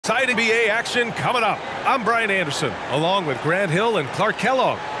Exciting NBA action coming up. I'm Brian Anderson, along with Grant Hill and Clark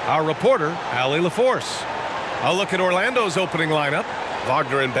Kellogg. Our reporter, Allie LaForce. A look at Orlando's opening lineup.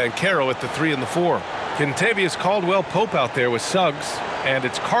 Wagner and Banchero at the 3 and the 4. Kentavious Caldwell-Pope out there with Suggs, and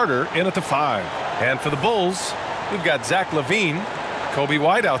it's Carter in at the 5. And for the Bulls, we've got Zach LaVine, Kobe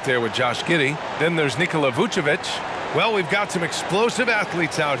White out there with Josh Giddey. Then there's Nikola Vucevic. Well, we've got some explosive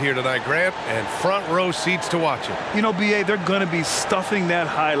athletes out here tonight, Grant, and front row seats to watch it. You know, B.A., they're going to be stuffing that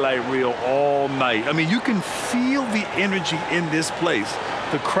highlight reel all night. I mean, you can feel the energy in this place.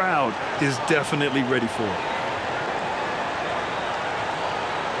 The crowd is definitely ready for it.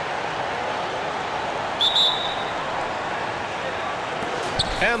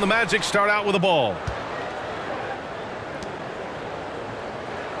 And the Magic start out with the ball.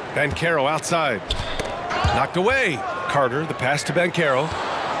 Banchero outside. Knocked away. Carter, the pass to Banchero.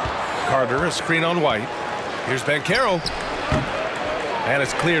 Carter, a screen on White. Here's Banchero. And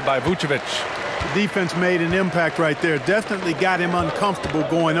it's cleared by Vucevic. The defense made an impact right there. Definitely got him uncomfortable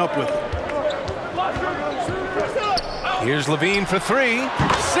going up with it. Here's LaVine for 3.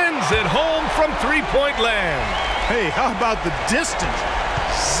 Sends it home from three-point land. Hey, how about the distance?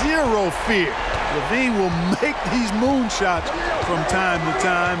 Zero fear. LaVine will make these moonshots from time to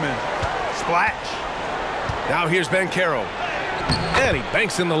time and splash. Now here's Banchero. And he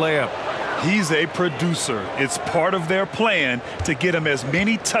banks in the layup. He's a producer. It's part of their plan to get him as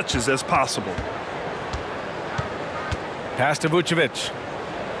many touches as possible. Pass to Vucevic.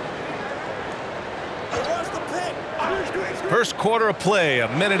 First quarter of play, a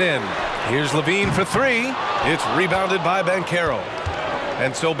minute in. Here's LaVine for 3. It's rebounded by Banchero.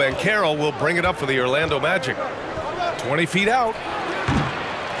 And so Banchero will bring it up for the Orlando Magic. 20 feet out.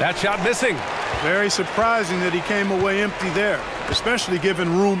 That shot missing. Very surprising that he came away empty there, especially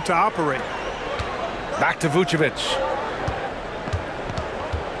given room to operate. Back to Vucevic.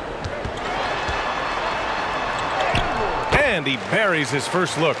 And he buries his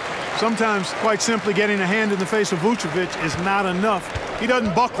first look. Sometimes, quite simply, getting a hand in the face of Vucevic is not enough. He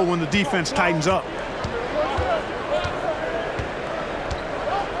doesn't buckle when the defense tightens up.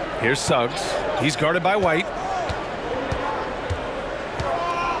 Here's Suggs. He's guarded by White.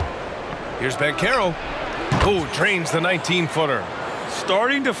 Here's Banchero. Oh, drains the 19-footer.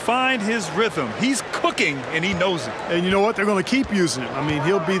 Starting to find his rhythm. He's cooking, and he knows it. And you know what? They're going to keep using him. I mean,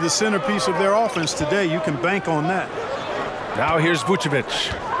 he'll be the centerpiece of their offense today. You can bank on that. Now here's Vucevic.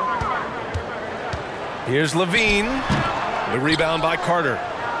 Here's LaVine. The rebound by Carter.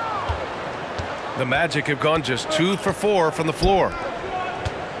 The Magic have gone just 2 for 4 from the floor.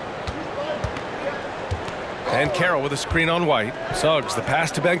 Banchero with a screen on White. Suggs, the pass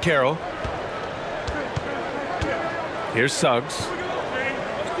to Banchero. Here's Suggs.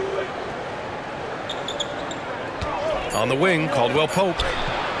 On the wing, Caldwell-Pope.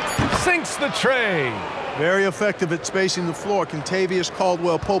 Sinks the tray. Very effective at spacing the floor. Kentavious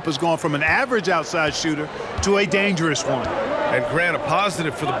Caldwell-Pope has gone from an average outside shooter to a dangerous one. And Grant, a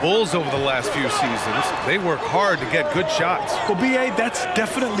positive for the Bulls over the last few seasons. They work hard to get good shots. Well, B.A., that's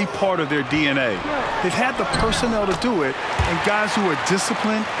definitely part of their DNA. They've had the personnel to do it, and guys who are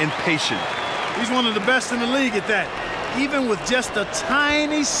disciplined and patient. He's one of the best in the league at that. Even with just a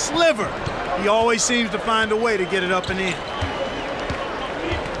tiny sliver, he always seems to find a way to get it up and in.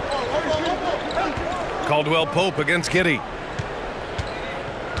 Caldwell-Pope against Giddey.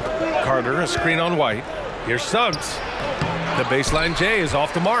 Carter, a screen on White. Here's Suggs. The baseline J is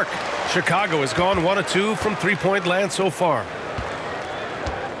off the mark. Chicago has gone 1 of 2 from three-point land so far.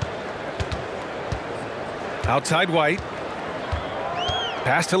 Outside White.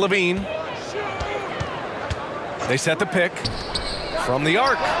 Pass to LaVine. They set the pick from the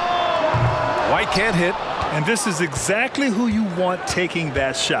arc. White can't hit. And this is exactly who you want taking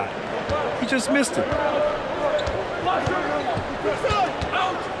that shot. He just missed it.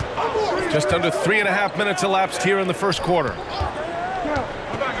 Just under 3.5 minutes elapsed here in the first quarter.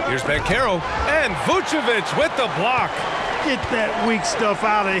 Here's Banchero and Vucevic with the block. Get that weak stuff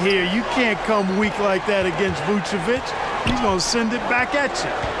out of here. You can't come weak like that against Vucevic. He's going to send it back at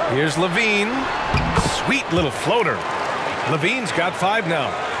you. Here's LaVine. Sweet little floater. LaVine's got 5 now.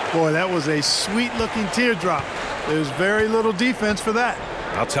 Boy, that was a sweet-looking teardrop. There's very little defense for that.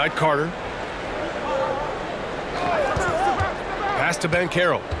 Outside Carter. Pass to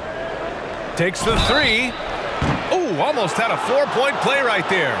Banchero. Takes the 3. Oh, almost had a 4-point play right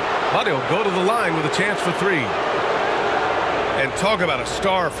there. But he'll go to the line with a chance for 3. And talk about a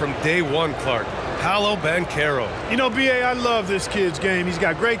star from day one, Clark. Paolo Banchero. You know, B.A., I love this kid's game. He's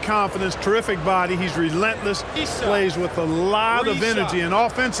got great confidence, terrific body. He's relentless, plays with a lot of energy, and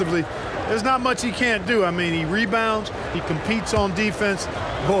offensively, There's not much he can't do. I mean, he rebounds, he competes on defense.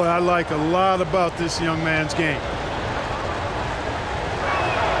 Boy, I like a lot about this young man's game.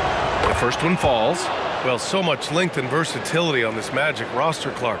 The first one falls. Well, so much length and versatility on this Magic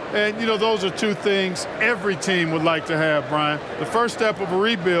roster, Clark. And, you know, those are two things every team would like to have, Brian. The first step of a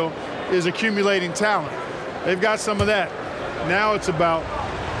rebuild is accumulating talent. They've got some of that. Now it's about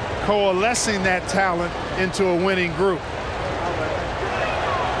coalescing that talent into a winning group.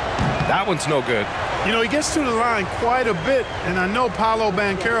 That one's no good. You know, he gets to the line quite a bit, and I know Paolo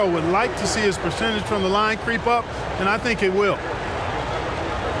Banchero would like to see his percentage from the line creep up, and I think it will.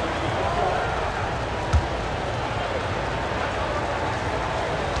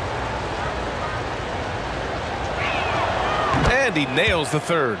 And he nails the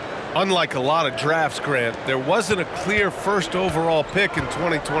third. Unlike a lot of drafts, Grant, there wasn't a clear first overall pick in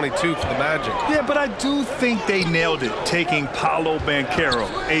 2022 for the Magic. Yeah, but I do think they nailed it, taking Paolo Banchero,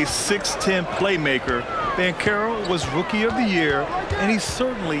 a 6'10 playmaker. Banchero was Rookie of the Year, and he's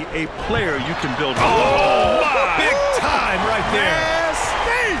certainly a player you can build on. Oh, my! Big time right there.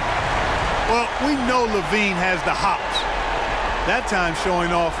 Nasty! Well, we know Levine has the hops. That time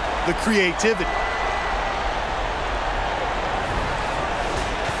showing off the creativity.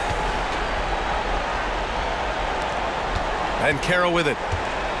 And Banchero with it.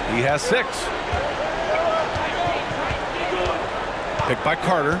 He has 6. Picked by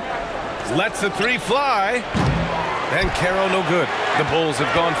Carter. Lets the 3 fly. And Banchero no good. The Bulls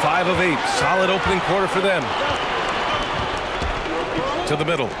have gone 5 of 8. Solid opening quarter for them. To the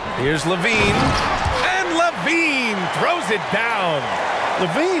middle. Here's Levine. And Levine throws it down.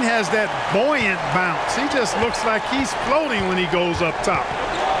 Levine has that buoyant bounce. He just looks like he's floating when he goes up top.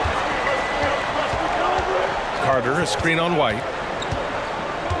 Carter, a screen on White.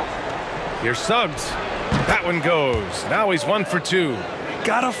 Here's Suggs. That one goes. Now he's 1 for 2.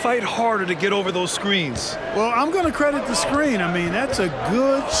 Gotta fight harder to get over those screens. Well, I'm going to credit the screen. I mean, that's a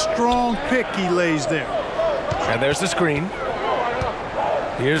good, strong pick he lays there. And there's the screen.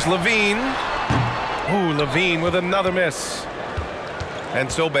 Here's Levine. Ooh, Levine with another miss. And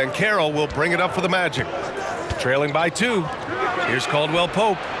so Banchero will bring it up for the Magic. Trailing by 2. Here's Caldwell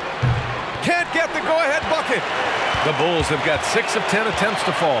Pope. Can't get the go-ahead bucket. The Bulls have got 6 of 10 attempts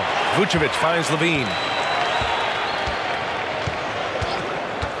to fall. Vucevic finds Levine.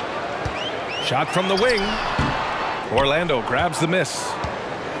 Shot from the wing. Orlando grabs the miss.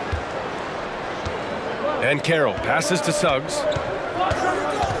 And Carroll passes to Suggs.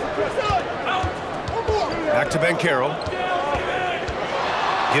 Back to Banchero.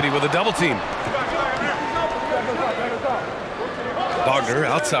 Giddey with a double team. Wagner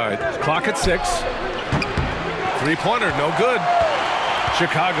outside. Clock at 6. Three-pointer, no good.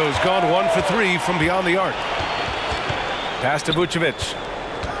 Chicago's gone 1 for 3 from beyond the arc. Pass to Vucevic.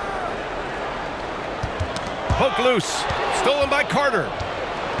 Poke loose. Stolen by Carter.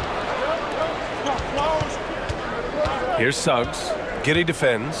 Here's Suggs. Giddey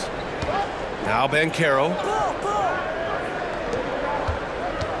defends. Now Banchero.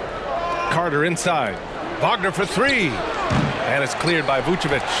 Carter inside. Wagner for 3. And it's cleared by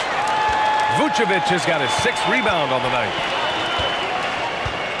Vucevic. Vucevic has got his 6th rebound on the night.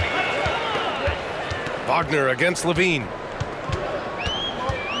 Wagner against Levine.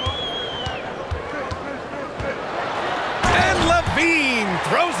 And Levine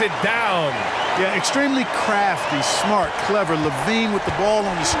throws it down. Yeah, extremely crafty, smart, clever. Levine with the ball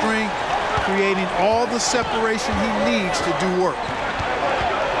on the string, creating all the separation he needs to do work.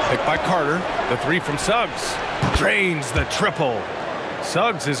 Picked by Carter. The 3 from Suggs. Drains the triple.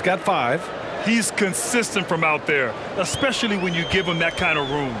 Suggs has got 5. He's consistent from out there, especially when you give him that kind of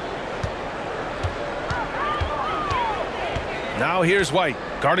room. Now here's White,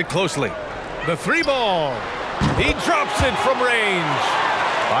 guarded closely. The 3 ball. He drops it from range.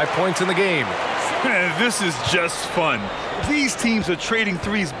 5 points in the game. This is just fun. These teams are trading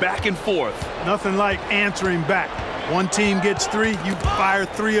threes back and forth. Nothing like answering back. One team gets 3, you fire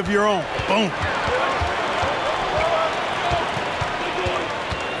 3 of your own. Boom.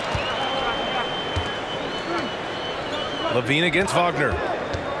 Levine against Wagner.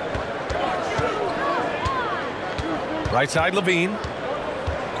 Right side, Levine.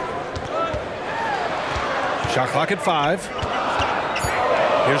 Shot clock at 5.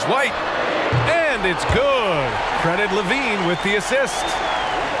 Here's White. And it's good. Credit Levine with the assist.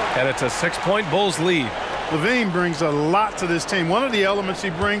 And it's a 6-point Bulls lead. Levine brings a lot to this team. One of the elements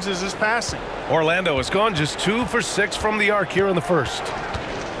he brings is his passing. Orlando has gone just 2 for 6 from the arc here in the first.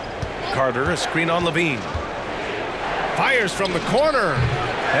 Carter, a screen on Levine. Fires from the corner.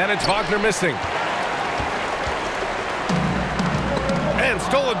 And it's Wagner missing. And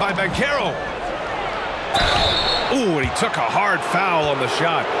stolen by Banchero. Ooh, and he took a hard foul on the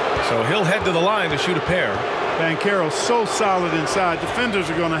shot. So he'll head to the line to shoot a pair. Banchero's so solid inside. Defenders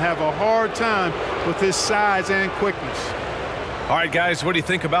are going to have a hard time with his size and quickness. All right, guys, what do you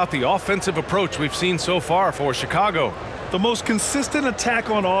think about the offensive approach we've seen so far for Chicago? The most consistent attack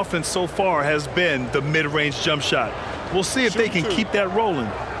on offense so far has been the mid-range jump shot. We'll see if they can keep that rolling.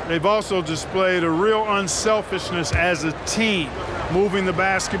 They've also displayed a real unselfishness as a team, moving the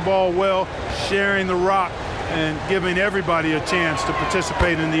basketball well, sharing the rock, and giving everybody a chance to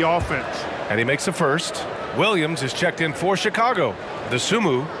participate in the offense. And he makes the first. Williams is checked in for Chicago. The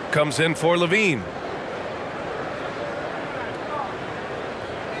Sumu comes in for Levine.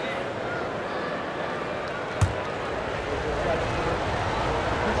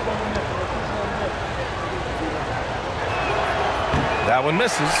 That one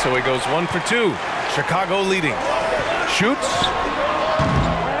misses, so he goes 1 for 2. Chicago leading. Shoots.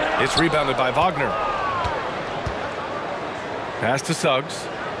 It's rebounded by Wagner. Pass to Suggs.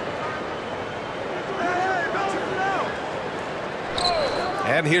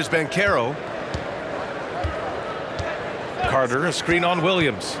 And here's Banchero. Carter, a screen on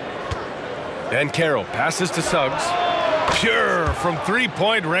Williams. Banchero passes to Suggs. Pure from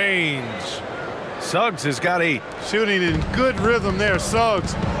three-point range. Suggs has got 8. Shooting in good rhythm there.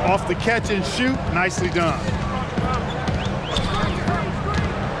 Suggs off the catch and shoot. Nicely done.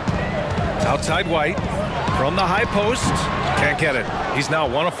 Outside White from the high post. Can't get it. He's now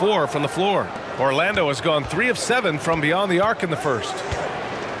 1 of 4 from the floor. Orlando has gone 3 of 7 from beyond the arc in the first.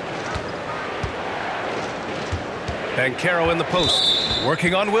 Banchero in the post.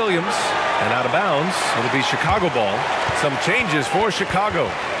 Working on Williams. And out of bounds. It'll be Chicago ball. Some changes for Chicago.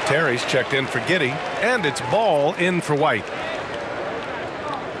 Terry's checked in for Giddey, and it's ball in for White.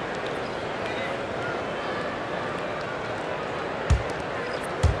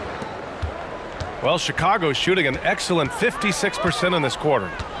 Well, Chicago's shooting an excellent 56% in this quarter.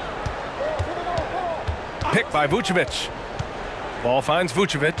 Picked by Vucevic. Ball finds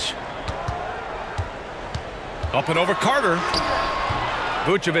Vucevic. Up and over Carter.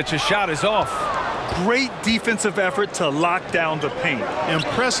 Vucevic's shot is off. Great defensive effort to lock down the paint.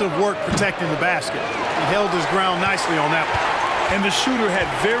 Impressive work protecting the basket. He held his ground nicely on that one. And the shooter had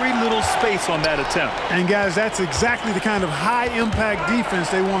very little space on that attempt. And guys, that's exactly the kind of high impact defense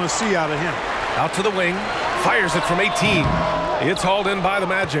they want to see out of him. Out to the wing, fires it from 18. It's hauled in by the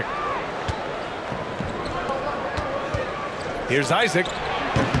Magic. Here's Isaac.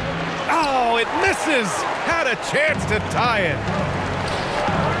 Oh, it misses. Had a chance to tie it.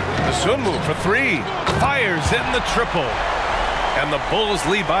 The Sumu for 3. Fires in the triple. And the Bulls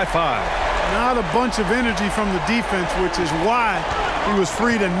lead by 5. Not a bunch of energy from the defense, which is why he was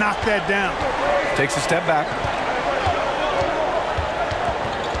free to knock that down. Takes a step back.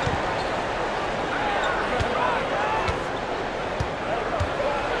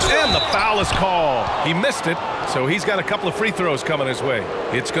 And the foul is called. He missed it, so he's got a couple of free throws coming his way.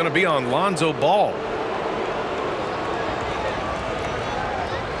 It's going to be on Lonzo Ball.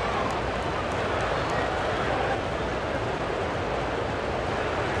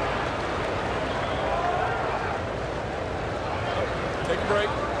 Take a break.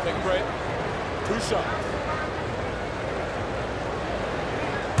 Take a break. 2 shots.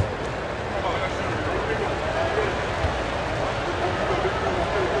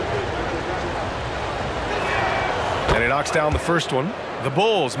 And he knocks down the first one. The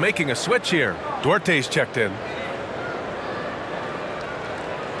Bulls making a switch here. Duarte's checked in.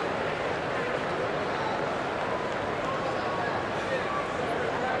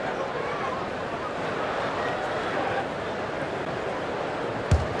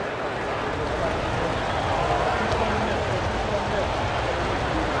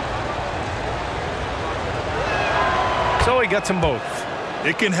 So he gets them both.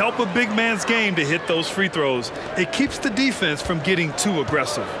 It can help a big man's game to hit those free throws. It keeps the defense from getting too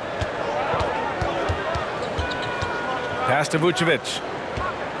aggressive. Pass to Vucevic.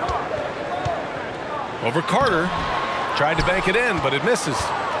 Over Carter. Tried to bank it in, but it misses.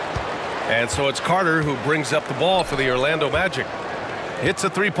 And so it's Carter who brings up the ball for the Orlando Magic. It's a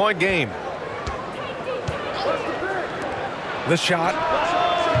 3-point game. The shot.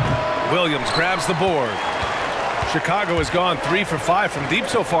 Williams grabs the board. Chicago has gone 3 for 5 from deep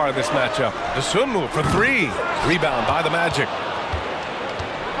so far in this matchup. The Sumu for 3. Rebound by the Magic.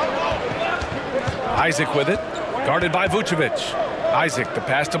 Isaac with it. Guarded by Vucevic. Isaac, the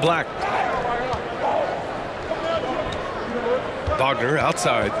pass to Black. Wagner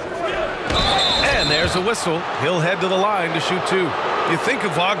outside. And there's a whistle. He'll head to the line to shoot 2. You think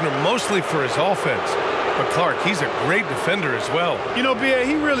of Wagner mostly for his offense. But Clark, he's a great defender as well. You know, B.A.,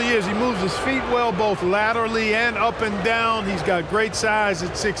 he really is. He moves his feet well, both laterally and up and down. He's got great size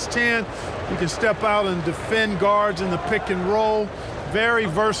at 6'10". He can step out and defend guards in the pick and roll. Very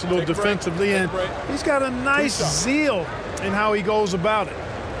versatile defensively, and he's got a nice zeal in how he goes about it.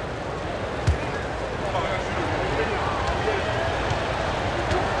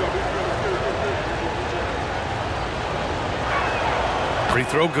 Free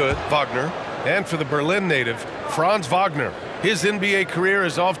throw good, Wagner. And for the Berlin native, Franz Wagner. His NBA career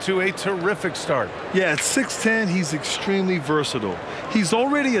is off to a terrific start. Yeah, at 6'10", he's extremely versatile. He's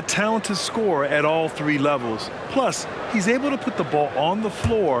already a talented scorer at all three levels. Plus, he's able to put the ball on the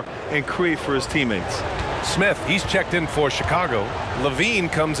floor and create for his teammates. Smith, he's checked in for Chicago. Levine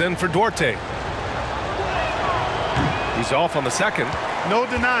comes in for Duarte. He's off on the second. No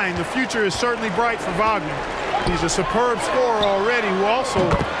denying, the future is certainly bright for Wagner. He's a superb scorer already who also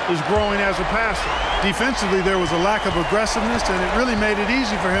is growing as a passer. Defensively, there was a lack of aggressiveness, and it really made it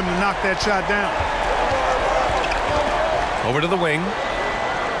easy for him to knock that shot down. Over to the wing.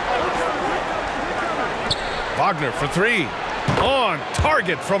 Wagner for three. On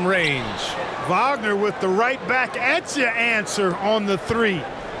target from range. Wagner with the right back at you answer on the three.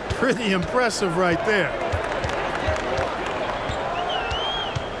 Pretty impressive right there.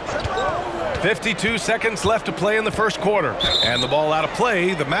 52 seconds left to play in the first quarter. And the ball out of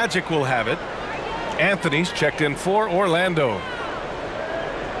play. The Magic will have it. Anthony's checked in for Orlando.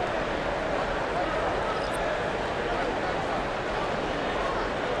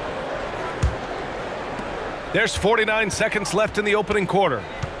 There's 49 seconds left in the opening quarter.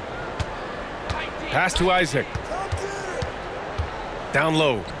 Pass to Isaac. Down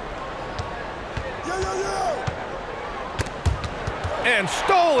low. And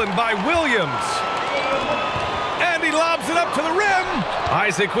stolen by Williams. And he lobs it up to the rim.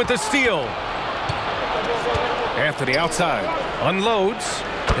 Isaac with the steal. Anthony outside. Unloads.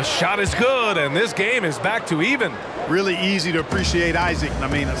 The shot is good, and this game is back to even. Really easy to appreciate Isaac. I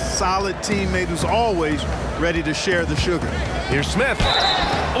mean, a solid teammate who's always ready to share the sugar. Here's Smith.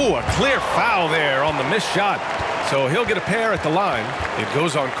 Oh, a clear foul there on the missed shot. So he'll get a pair at the line. It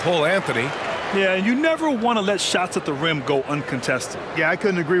goes on Cole Anthony. Yeah, and you never want to let shots at the rim go uncontested. Yeah, I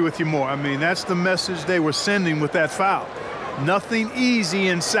couldn't agree with you more. I mean, that's the message they were sending with that foul. Nothing easy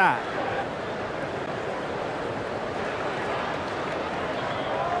inside.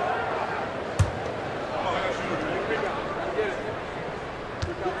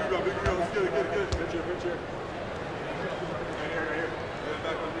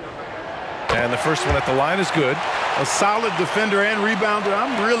 And the first one at the line is good. A solid defender and rebounder.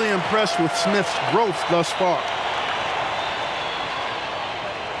 I'm really impressed with Smith's growth thus far.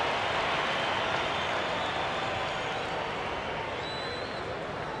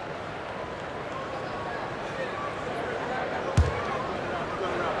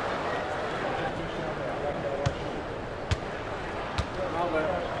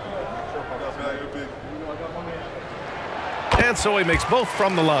 And so he makes both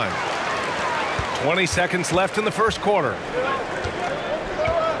from the line. 20 seconds left in the first quarter.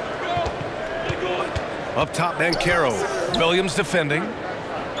 Up top, Banchero. Williams defending.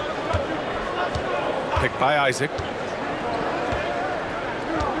 Picked by Isaac.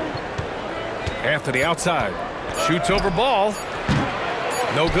 Anthony outside. Shoots over ball.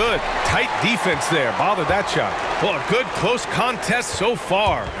 No good. Tight defense there. Bothered that shot. Well, a good close contest so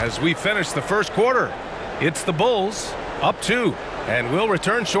far as we finish the first quarter. It's the Bulls up 2, and we'll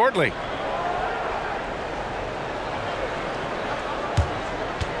return shortly.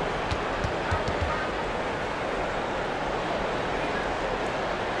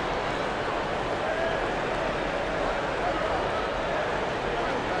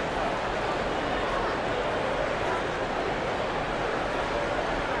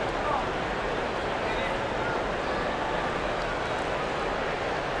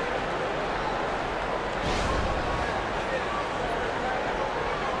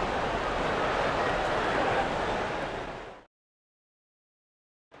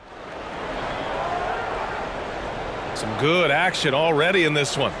 Some good action already in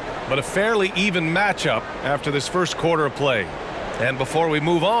this one, but a fairly even matchup after this first quarter of play. And before we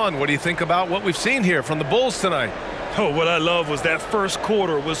move on, what do you think about what we've seen here from the Bulls tonight? Oh, what I love was that first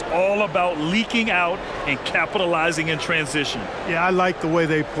quarter was all about leaking out and capitalizing in transition. Yeah, I like the way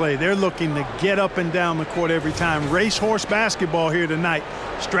they play. They're looking to get up and down the court every time. Racehorse basketball here tonight.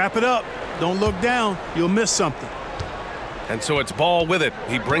 Strap it up. Don't look down. You'll miss something. And so it's Ball with it.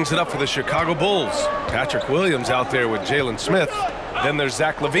 He brings it up for the Chicago Bulls. Patrick Williams out there with Jalen Smith. Then there's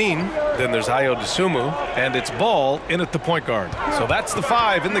Zach LaVine. Then there's Ayo Dosunmu. And it's Ball in at the point guard. So that's the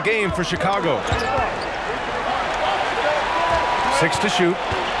 5 in the game for Chicago. 6 to shoot.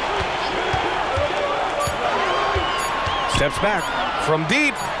 Steps back from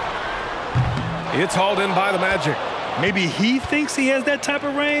deep. It's hauled in by the Magic. Maybe he thinks he has that type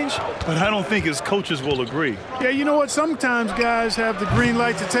of range, but I don't think his coaches will agree. Yeah, you know what? Sometimes guys have the green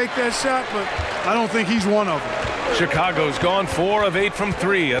light to take that shot, but I don't think he's one of them. Chicago's gone 4 of 8 from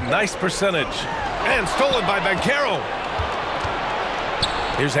 3. A nice percentage. And stolen by Banchero.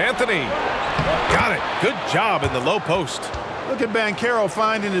 Here's Anthony. Got it. Good job in the low post. Look at Banchero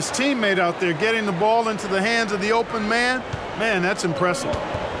finding his teammate out there, getting the ball into the hands of the open man. Man, that's impressive.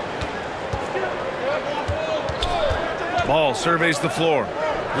 Ball surveys the floor.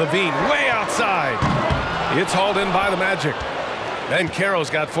 Levine way outside. It's hauled in by the Magic. Banchero's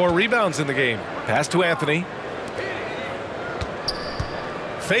got 4 rebounds in the game. Pass to Anthony.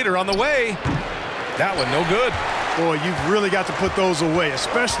 Fader on the way. That one no good. Boy, you've really got to put those away,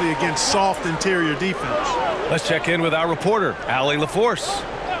 especially against soft interior defense. Let's check in with our reporter, Allie LaForce.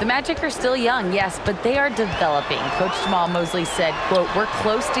 The Magic are still young, yes, but they are developing. Coach Jamal Mosley said, quote, "We're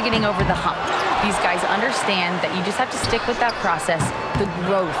close to getting over the hump." These guys understand that you just have to stick with that process, the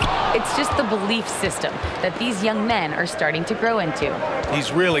growth. It's just the belief system that these young men are starting to grow into.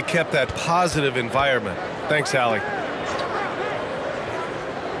 He's really kept that positive environment. Thanks, Allie.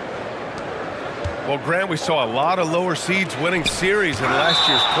 Well, Grant, we saw a lot of lower seeds winning series in last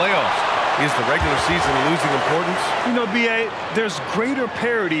year's playoffs. Is the regular season losing importance? You know, B.A., there's greater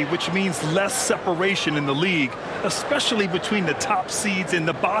parity, which means less separation in the league, especially between the top seeds and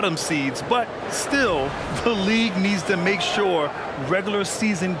the bottom seeds. But still, the league needs to make sure regular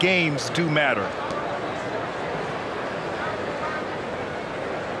season games do matter.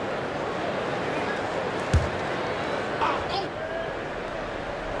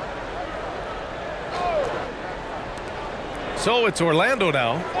 So it's Orlando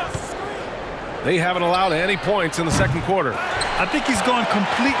now. They haven't allowed any points in the second quarter. I think he's gone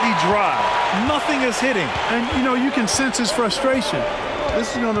completely dry. Nothing is hitting. And, you know, you can sense his frustration.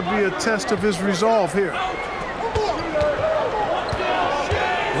 This is going to be a test of his resolve here.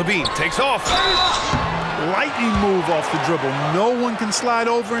 Levine takes off. Lightning move off the dribble. No one can slide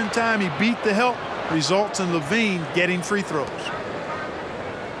over in time. He beat the help. Results in Levine getting free throws.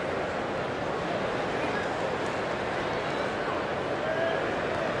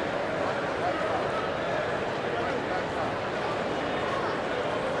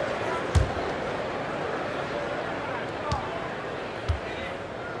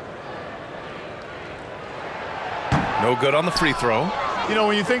 No good on the free throw. You know,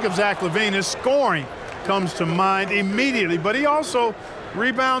 when you think of Zach LaVine, his scoring comes to mind immediately, but he also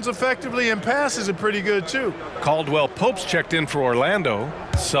rebounds effectively and passes it pretty good, too. Caldwell Pope's checked in for Orlando.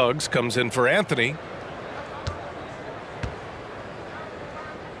 Suggs comes in for Anthony.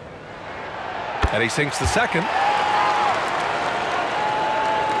 And he sinks the second.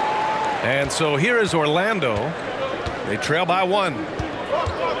 And so here is Orlando. They trail by 1.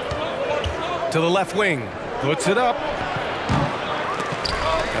 To the left wing. Puts it up.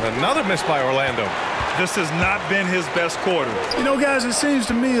 And another miss by Orlando. This has not been his best quarter. You know, guys, it seems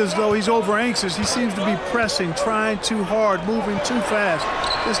to me as though he's over anxious. He seems to be pressing, trying too hard, moving too fast.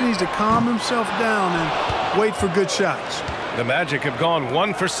 Just needs to calm himself down and wait for good shots. The Magic have gone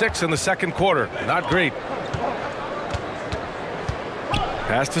 1 for 6 in the second quarter. Not great.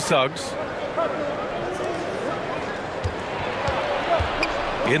 Pass to Suggs.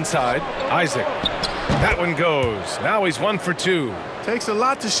 Inside, Isaac. That one goes. Now he's 1 for 2. Takes a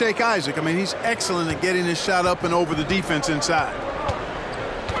lot to shake Isaac. I mean, he's excellent at getting his shot up and over the defense inside.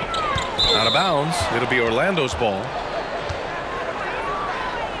 Out of bounds. It'll be Orlando's ball.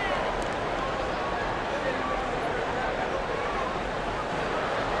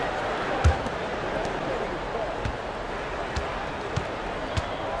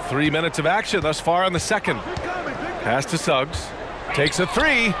 Three minutes of action thus far in the second. Pass to Suggs. Takes a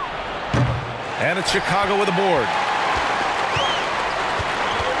 3. And it's Chicago with a board.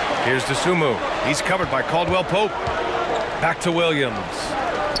 Here's DeSumo. He's covered by Caldwell Pope. Back to Williams.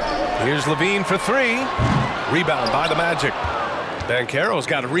 Here's Levine for 3. Rebound by the Magic. Banchero's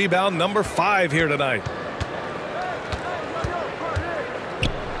got rebound number 5 here tonight.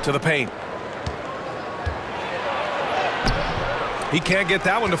 To the paint. He can't get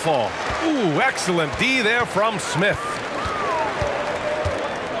that one to fall. Ooh, excellent D there from Smith.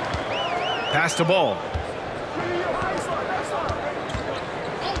 Pass to Ball.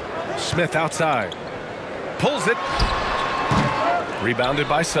 Smith outside. Pulls it. Rebounded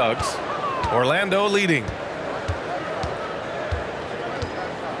by Suggs. Orlando leading.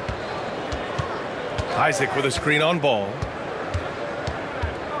 Isaac with a screen on Ball.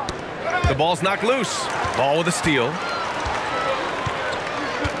 The ball's knocked loose. Ball with a steal.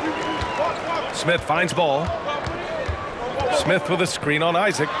 Smith finds ball. Smith with a screen on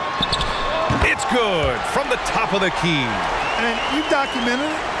Isaac. It's good from the top of the key. And you've documented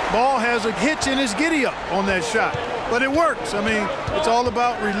it. Ball has a hitch in his giddy-up on that shot. But it works. I mean, it's all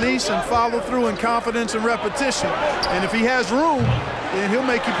about release and follow-through and confidence and repetition. And if he has room, then he'll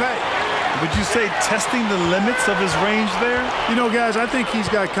make you pay. Would you say testing the limits of his range there? You know, guys, I think he's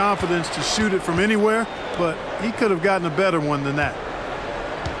got confidence to shoot it from anywhere, but he could have gotten a better one than that.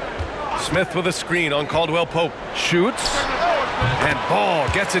 Smith with a screen on Caldwell Pope. Shoots. And Ball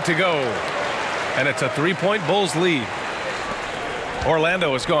gets it to go. And it's a 3-point Bulls lead.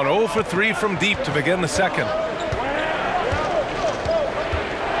 Orlando has gone 0 for 3 from deep to begin the second.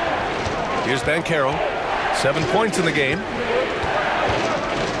 Here's Banchero. 7 points in the game.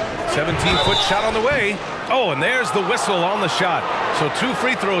 17-foot shot on the way. Oh, and there's the whistle on the shot. So 2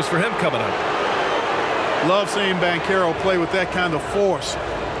 free throws for him coming up. Love seeing Banchero play with that kind of force,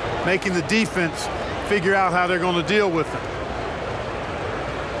 making the defense figure out how they're going to deal with him.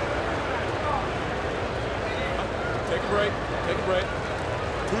 Take a break. Take a break.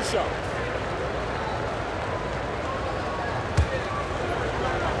 2 shots.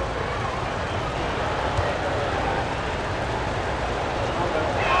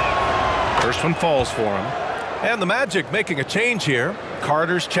 First one falls for him. And the Magic making a change here.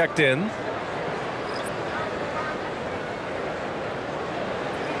 Carter's checked in.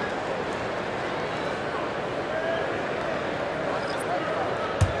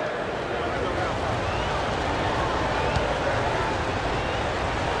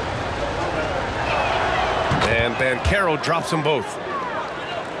 And Banchero drops them both.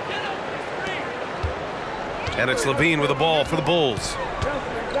 And it's Levine with the ball for the Bulls.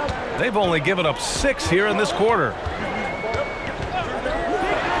 They've only given up 6 here in this quarter.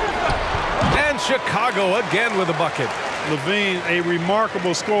 And Chicago again with a bucket. Levine, a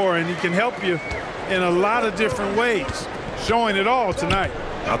remarkable scorer, and he can help you in a lot of different ways, showing it all tonight.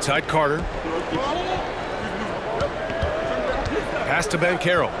 Outside Carter. Pass to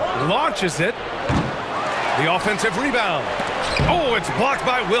Banchero. Launches it. The offensive rebound. Oh, it's blocked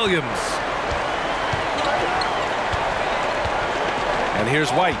by Williams. And here's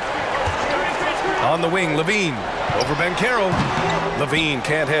White. On the wing, Levine. Over Banchero. Levine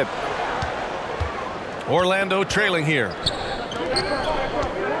can't hit. Orlando trailing here.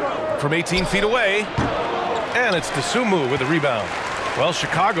 From 18 feet away. And it's DeSumo with the rebound. Well,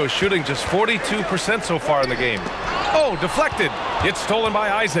 Chicago's shooting just 42% so far in the game. Oh, deflected. It's stolen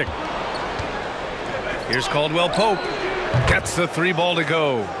by Isaac. Here's Caldwell Pope. Gets the 3 ball to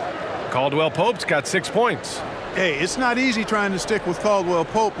go. Caldwell Pope's got 6 points. Hey, it's not easy trying to stick with Caldwell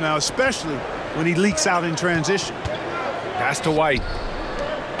Pope now, especially when he leaks out in transition. Pass to White.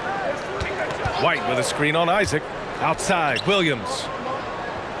 White with a screen on Isaac. Outside, Williams.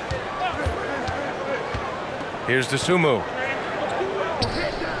 Here's DeSumo.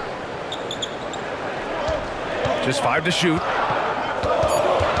 Just 5 to shoot.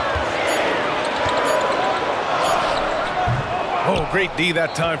 Oh, great D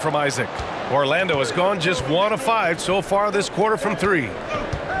that time from Isaac. Orlando has gone just 1 of 5 so far this quarter from 3.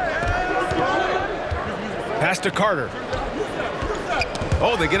 Pass to Carter.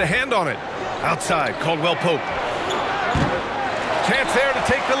 Oh, they get a hand on it. Outside, Caldwell Pope. Chance there to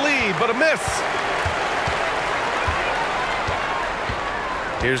take the lead, but a miss.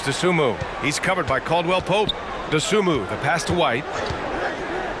 Here's DeSumo. He's covered by Caldwell Pope. DeSumo, the pass to White.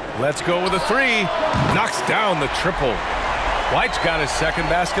 Let's go with a 3. Knocks down the triple. White's got his second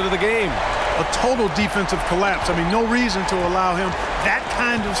basket of the game. A total defensive collapse. I mean, no reason to allow him that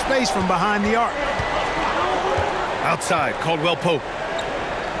kind of space from behind the arc. Outside, Caldwell Pope.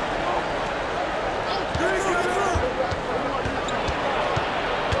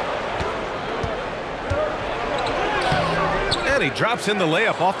 And he drops in the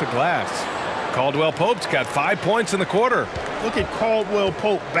layup off the glass. Caldwell Pope's got 5 points in the quarter. Look at Caldwell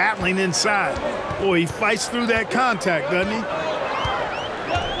Pope battling inside. Boy, he fights through that contact, doesn't he?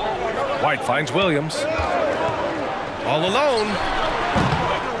 White finds Williams. All alone.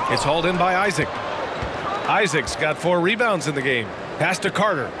 It's hauled in by Isaac. Isaac's got 4 rebounds in the game. Pass to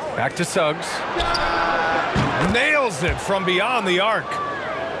Carter. Back to Suggs. Nails it from beyond the arc.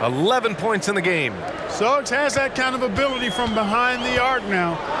 11 points in the game. Suggs has that kind of ability from behind the arc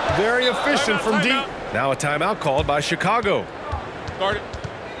now. Very efficient from deep. Now a timeout called by Chicago. Start it.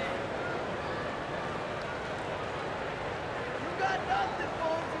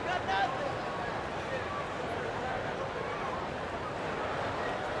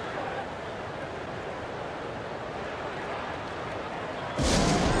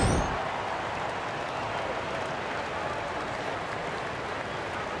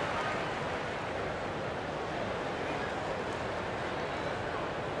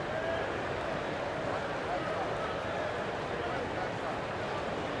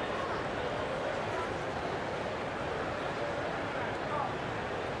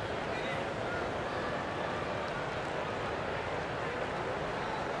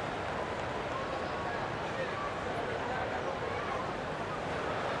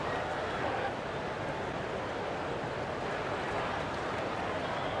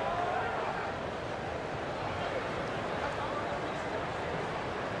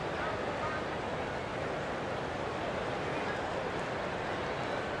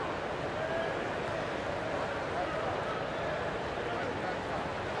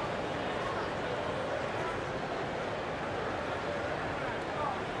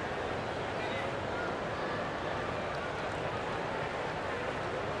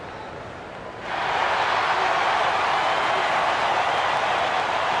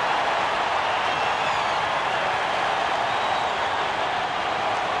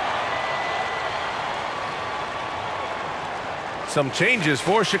 Some changes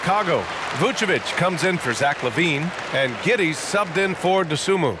for Chicago. Vucevic comes in for Zach LaVine, and Giddey's subbed in for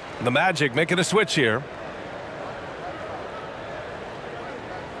Dosunmu. The Magic making a switch here.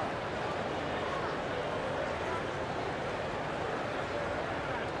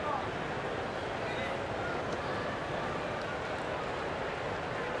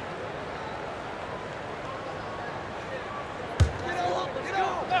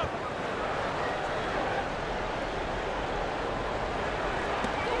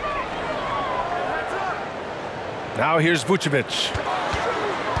 Now here's Vucevic.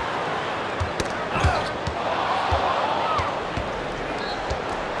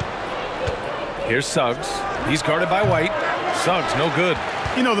 Here's Suggs. He's guarded by White. Suggs, no good.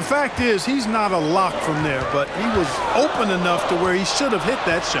 You know, the fact is he's not a lock from there, but he was open enough to where he should have hit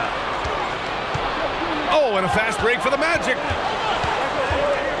that shot. Oh, and a fast break for the Magic.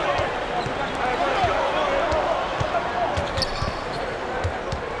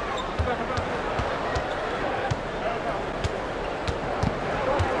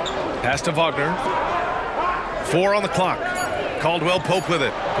 Pass to Wagner. 4 on the clock. Caldwell Pope with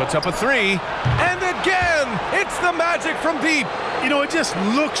it. Puts up a 3. And again, it's the Magic from deep. You know, it just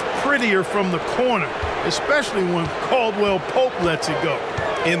looks prettier from the corner, especially when Caldwell Pope lets it go.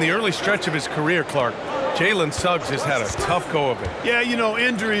 In the early stretch of his career, Clark, Jalen Suggs has had a tough go of it. Yeah, you know,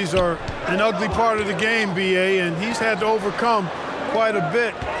 injuries are an ugly part of the game, B.A., and he's had to overcome quite a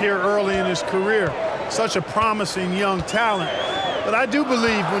bit here early in his career. Such a promising young talent. But I do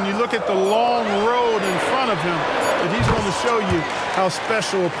believe when you look at the long road in front of him that he's going to show you how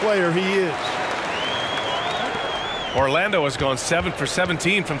special a player he is. Orlando has gone 7 for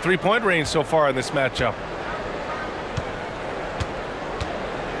 17 from three-point range so far in this matchup.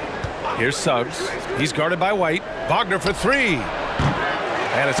 Here's Suggs. He's guarded by White. Wagner for 3.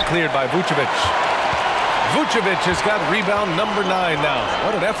 And it's cleared by Vucevic. Vucevic has got rebound number 9 now.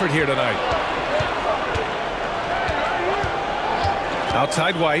 What an effort here tonight.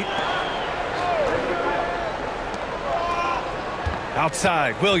 Outside White.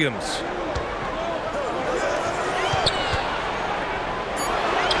 Outside Williams.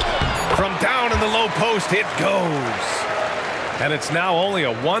 From down in the low post, it goes. And it's now only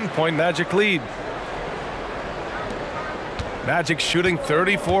a 1-point Magic lead. Magic shooting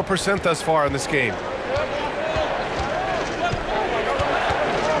 34% thus far in this game.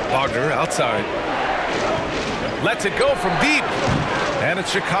 Wagner outside. Lets it go from deep. And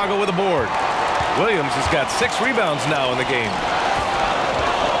it's Chicago with a board. Williams has got 6 rebounds now in the game.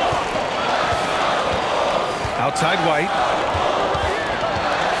 Outside White.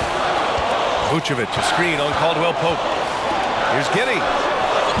 Vucevic, a screen on Caldwell Pope. Here's Giddey.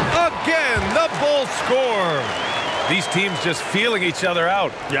 Again, the Bulls score. These teams just feeling each other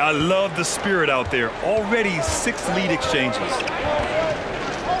out. Yeah, I love the spirit out there. Already 6 lead exchanges.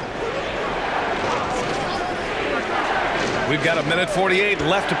 We've got 1:48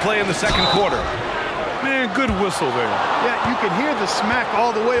 left to play in the second quarter. Man, good whistle there. Yeah, you can hear the smack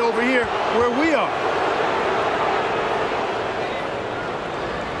all the way over here where we are.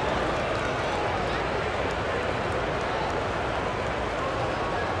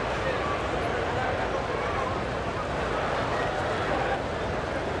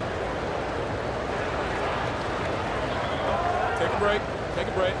 Take a break. Take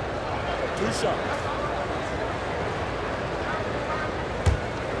a break. 2 shots.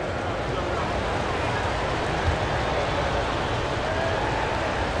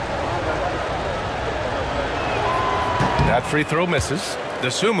 That free throw misses.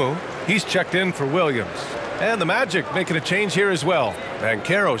 Dosunmu, he's checked in for Williams. And the Magic making a change here as well.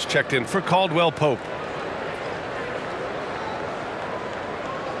 Banchero's checked in for Caldwell Pope.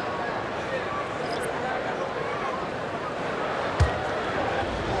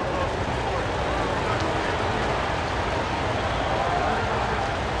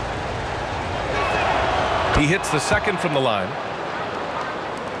 He hits the second from the line.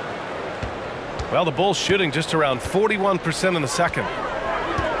 Well, the Bulls shooting just around 41% in the second.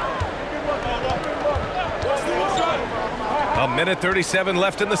 1:37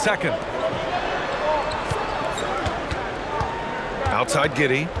 left in the second. Outside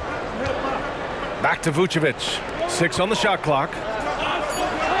Giddey. Back to Vucevic. 6 on the shot clock.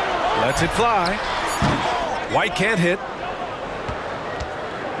 Lets it fly. White can't hit.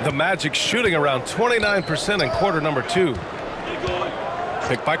 The Magic shooting around 29% in quarter number 2.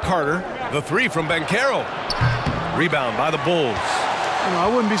 Picked by Carter. The 3 from Banchero. Rebound by the Bulls. You know, I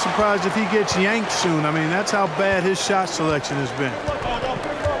wouldn't be surprised if he gets yanked soon. I mean, that's how bad his shot selection has been.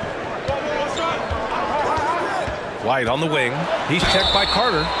 White on the wing. He's checked by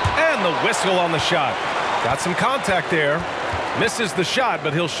Carter. And the whistle on the shot. Got some contact there. Misses the shot,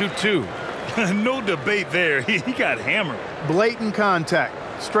 but he'll shoot 2. No debate there. He got hammered. Blatant contact.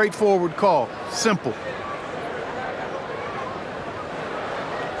 Straightforward call. Simple.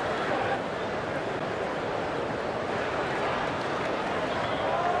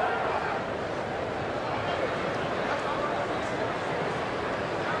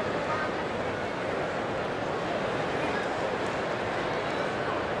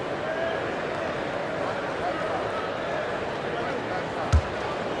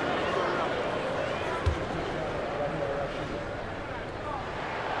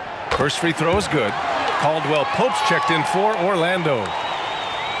 First free throw is good. Caldwell Pope's checked in for Orlando.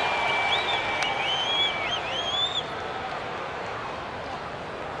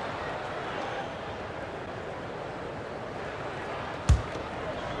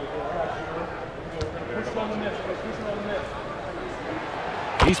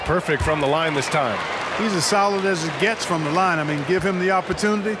 He's perfect from the line this time. He's as solid as it gets from the line. I mean, give him the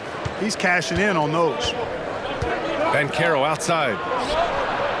opportunity. He's cashing in on those. Banchero outside.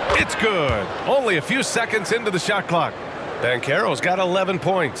 It's good. Only a few seconds into the shot clock. Banchero's got 11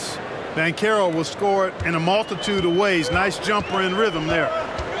 points. Banchero will score it in a multitude of ways. Nice jumper in rhythm there.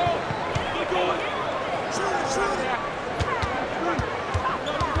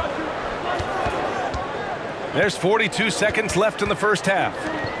 There's 42 seconds left in the first half.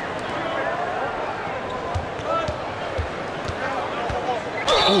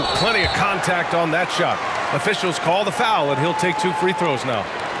 Ooh, plenty of contact on that shot. Officials call the foul, and he'll take 2 free throws now.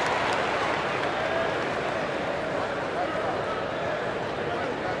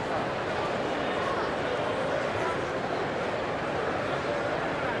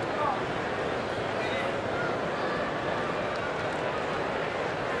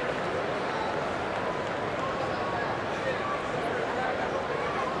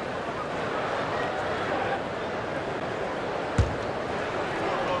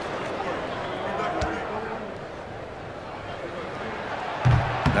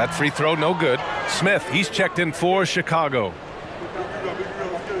 That free throw, no good. Smith, he's checked in for Chicago.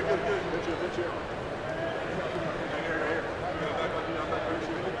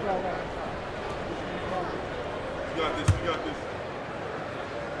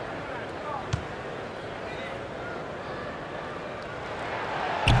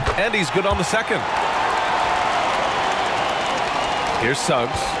 And he's good on the second. Here's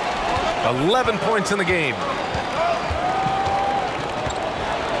Suggs. 11 points in the game.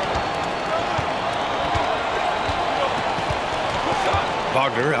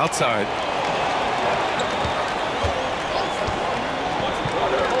 Wagner outside.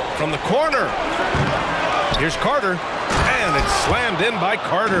 From the corner. Here's Carter. And it's slammed in by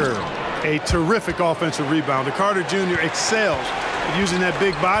Carter. A terrific offensive rebounder. Carter Jr. excels at using that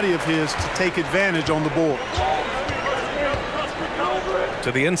big body of his to take advantage on the board.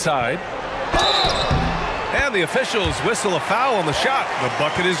 To the inside. And the officials whistle a foul on the shot. The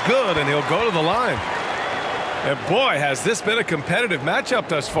bucket is good, and he'll go to the line. And boy, has this been a competitive matchup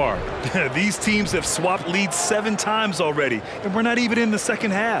thus far. These teams have swapped leads 7 times already, and we're not even in the second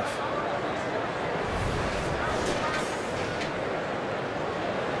half.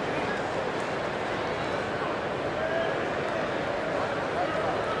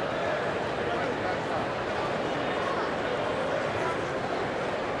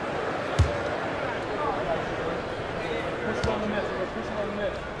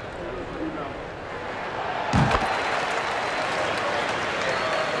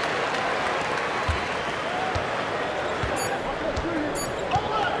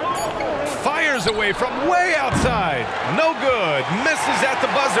 Away from way outside. No good. Misses at the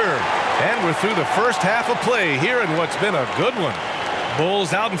buzzer. And we're through the first half of play here in what's been a good one.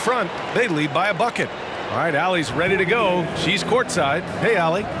 Bulls out in front. They lead by a bucket. All right, Allie's ready to go. She's courtside. Hey,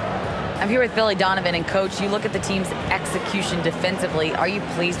 Allie. I'm here with Billy Donovan, and Coach, you look at the team's execution defensively. Are you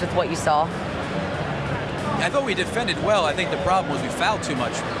pleased with what you saw? I thought we defended well. I think the problem was we fouled too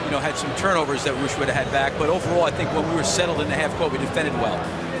much. You know, had some turnovers that we wish we would have had back. But overall, I think when we were settled in the half court, we defended well.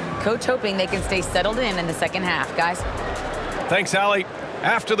 Coach hoping they can stay settled in the second half, guys. Thanks, Allie.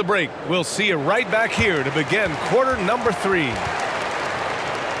 After the break, we'll see you right back here to begin quarter number 3.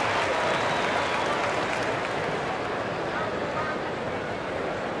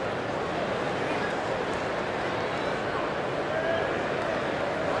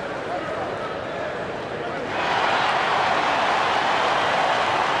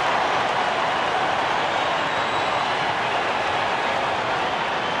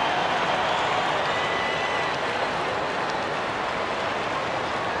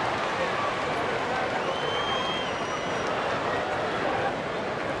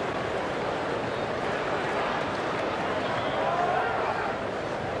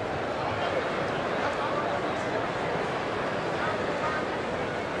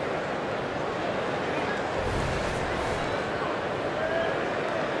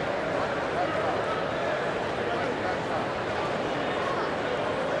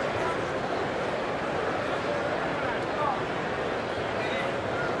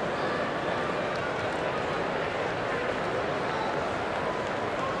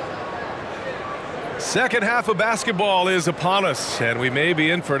 Second half of basketball is upon us, and we may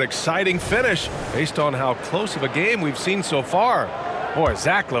be in for an exciting finish based on how close of a game we've seen so far. Boy,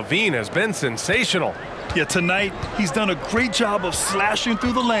 Zach LaVine has been sensational. Yeah, tonight he's done a great job of slashing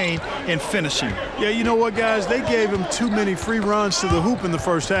through the lane and finishing. Yeah, you know what, guys? They gave him too many free runs to the hoop in the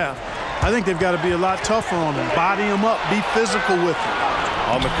first half. I think they've got to be a lot tougher on him, body him up, be physical with him.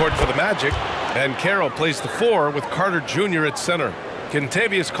 On the court for the Magic, Banchero plays the 4 with Carter Jr. at center.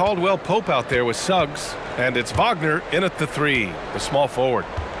 Kentavious Caldwell-Pope out there with Suggs, and it's Wagner in at the 3, the small forward.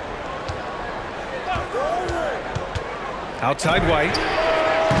 Outside White.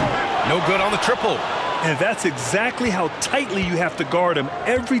 No good on the triple. And that's exactly how tightly you have to guard him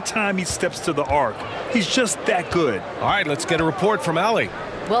every time he steps to the arc. He's just that good. All right, let's get a report from Allie.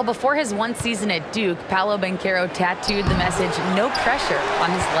 Well, before his one season at Duke, Paolo Banchero tattooed the message, "No pressure," on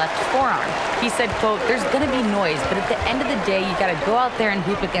his left forearm. He said, quote, "There's going to be noise, but at the end of the day, you got to go out there and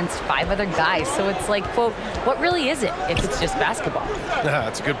hoop against 5 other guys." So it's like, quote, what really is it if it's just basketball?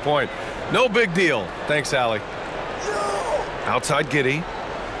 That's a good point. No big deal. Thanks, Allie. Outside Giddey.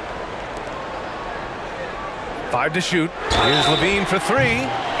 5 to shoot. Here's LaVine for 3.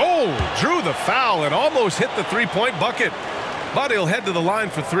 Oh, drew the foul and almost hit the three-point bucket. But he'll head to the line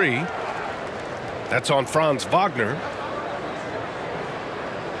for 3. That's on Franz Wagner.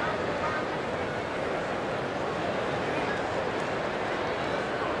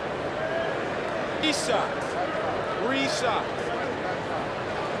 Reset.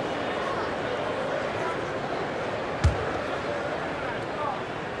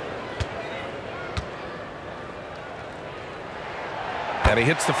 And he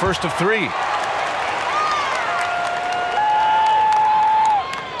hits the first of 3.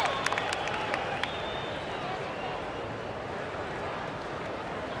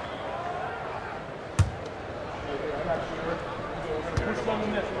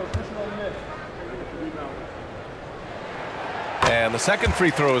 And the second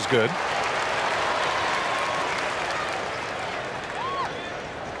free throw is good.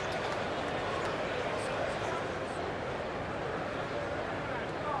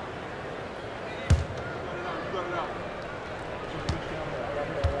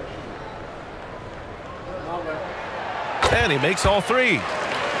 And he makes all 3.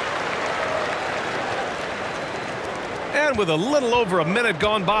 And with a little over a minute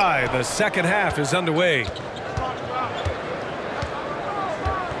gone by, the second half is underway.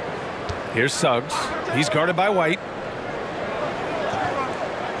 Here's Suggs. He's guarded by White.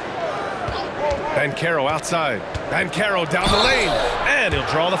 Banchero outside. Banchero down the lane. And he'll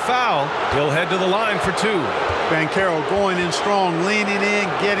draw the foul. He'll head to the line for 2. Banchero going in strong, leaning in,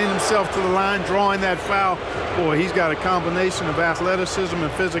 getting himself to the line, drawing that foul. Boy, he's got a combination of athleticism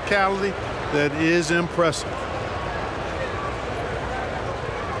and physicality that is impressive.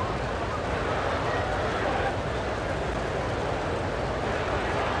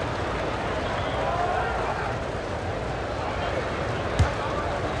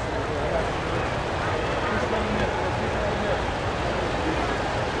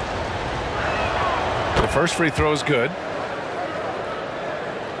 First free throw is good.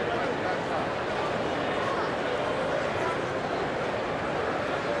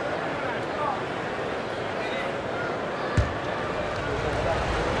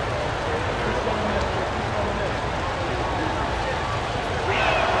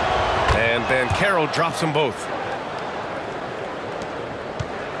 And Banchero drops them both.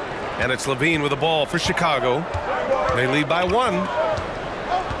 And it's LaVine with the ball for Chicago. They lead by 1.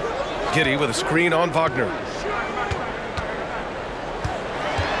 Giddey with a screen on Wagner.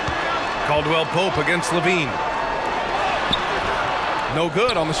 Caldwell-Pope against LaVine. No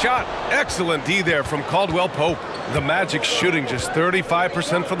good on the shot. Excellent D there from Caldwell-Pope. The Magic shooting just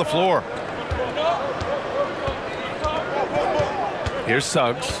 35% from the floor. Here's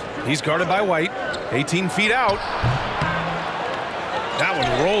Suggs. He's guarded by White. 18 feet out. That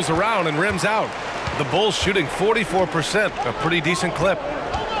one rolls around and rims out. The Bulls shooting 44%, a pretty decent clip.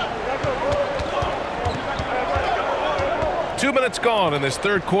 2 minutes gone in this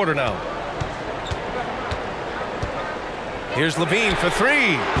third quarter now. Here's LaVine for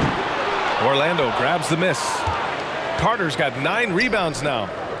 3. Orlando grabs the miss. Carter's got 9 rebounds now.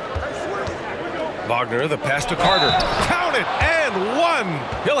 Wagner, the pass to Carter. Count it, and 1.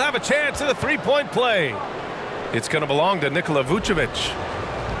 He'll have a chance at a three-point play. It's going to belong to Nikola Vucevic.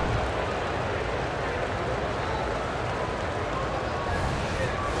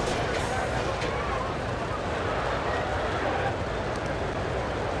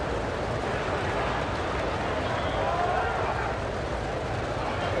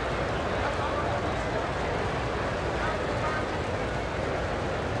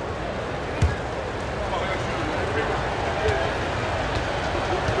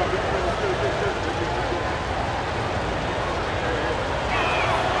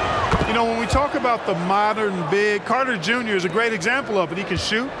 know, when we talk about the modern big, Carter Jr. is a great example of it. He can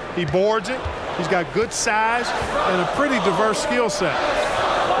shoot, he boards it, he's got good size and a pretty diverse skill set.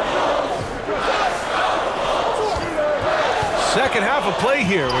 Second half of play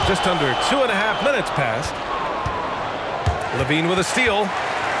here with just under 2.5 minutes passed. Levine with a steal.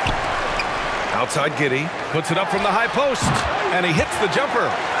 Outside Giddey. Puts it up from the high post. And he hits the jumper.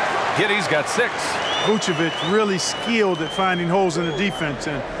 Giddey's got 6. Vucevic really skilled at finding holes in the defense.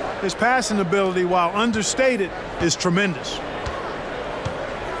 And his passing ability, while understated, is tremendous.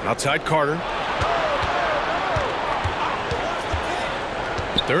 Outside Carter.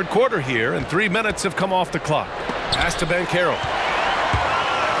 Third quarter here, and 3 minutes have come off the clock. Pass to Banchero.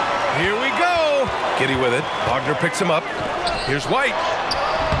 Here we go. Giddey with it. Wagner picks him up. Here's White.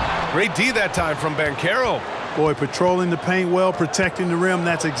 Great D that time from Banchero. Boy, patrolling the paint well, protecting the rim.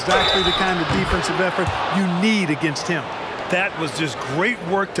 That's exactly the kind of defensive effort you need against him. That was just great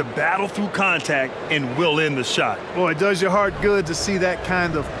work to battle through contact and will in the shot. Boy, it does your heart good to see that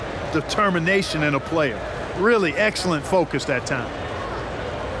kind of determination in a player. Really excellent focus that time.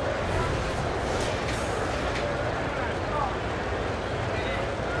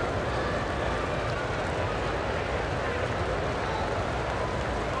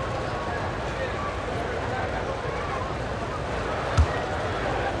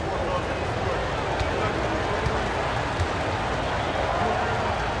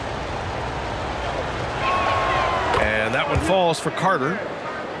 Falls for Carter.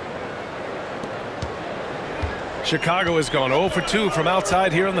 Chicago has gone 0 for 2 from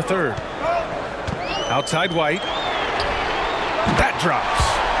outside here in the third. Outside White. That drops.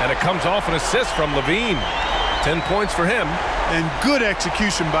 And it comes off an assist from Levine. 10 points for him. And good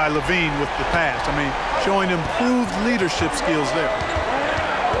execution by Levine with the pass. I mean, showing improved leadership skills there.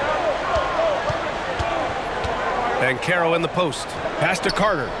 Banchero in the post. Pass to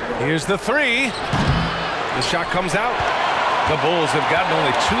Carter. Here's the 3. The shot comes out. The Bulls have gotten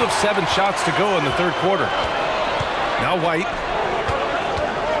only 2 of 7 shots to go in the third quarter. Now White.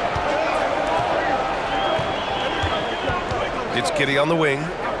 It's Giddey on the wing.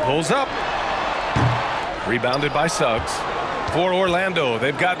 Pulls up. Rebounded by Suggs. For Orlando,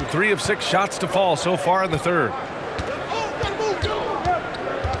 they've gotten 3 of 6 shots to fall so far in the third.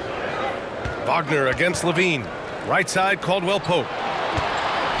 Wagner against Levine. Right side, Caldwell Pope.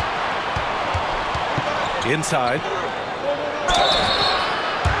 Inside.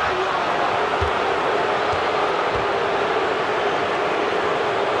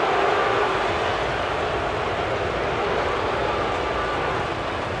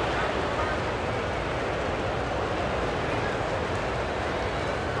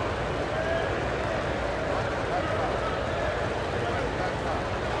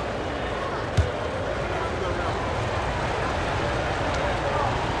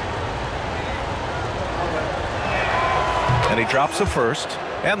 And he drops the first.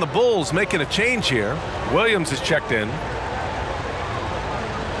 And the Bulls making a change here. Williams is checked in.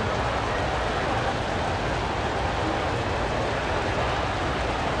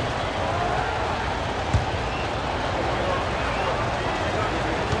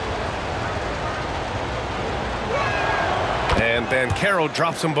 And Banchero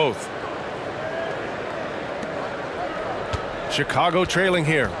drops them both. Chicago trailing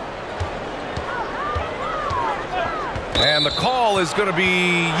here. And the call is going to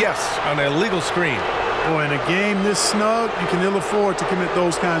be, yes, an illegal screen. Boy, in a game this snug, you can ill afford to commit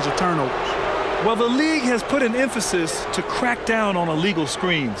those kinds of turnovers. Well, the league has put an emphasis to crack down on illegal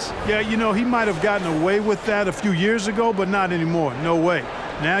screens. Yeah, you know, he might have gotten away with that a few years ago, but not anymore. No way.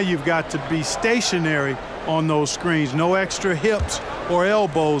 Now you've got to be stationary on those screens. No extra hips or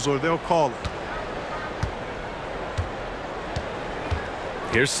elbows, or they'll call it.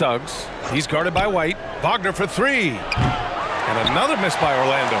 Here's Suggs. He's guarded by White. Wagner for 3. And another miss by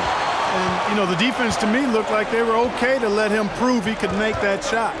Orlando. And, you know, the defense to me looked like they were okay to let him prove he could make that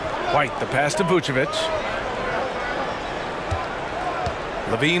shot. White, the pass to Vucevic.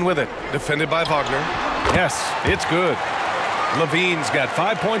 Levine with it. Defended by Wagner. Yes, it's good. Levine's got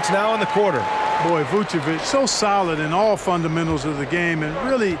 5 points now in the quarter. Boy, Vucevic, so solid in all fundamentals of the game, and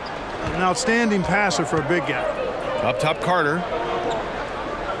really an outstanding passer for a big guy. Up top, Carter.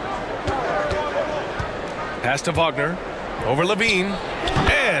 Pass to Wagner. Over Levine.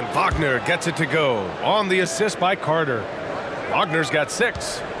 And Wagner gets it to go. On the assist by Carter. Wagner's got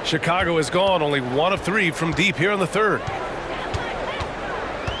 6. Chicago is gone only 1 of 3 from deep here in the third.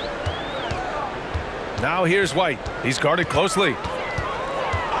 Now here's White. He's guarded closely.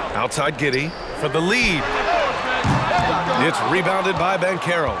 Outside Giddey for the lead. It's rebounded by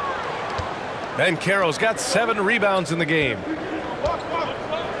Banchero. Banchero's got 7 rebounds in the game.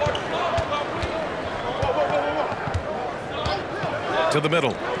 to the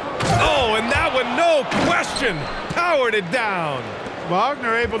middle. Oh, and that one, no question, powered it down.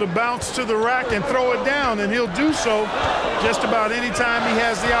 Wagner able to bounce to the rack and throw it down, and he'll do so just about any time he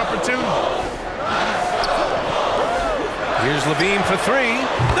has the opportunity. Here's Levine for three.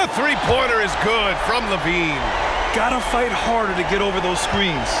 The three-pointer is good from Levine. Gotta fight harder to get over those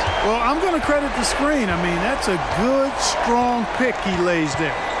screens. Well, I'm going to credit the screen. I mean, that's a good, strong pick he lays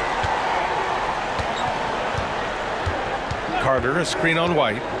there. Carter, a screen on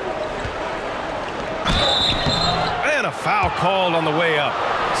White. And a foul called on the way up.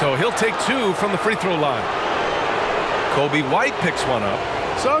 So he'll take two from the free throw line. Kobe White picks one up.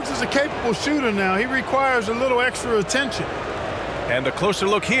 Suggs is a capable shooter now. He requires a little extra attention. And a closer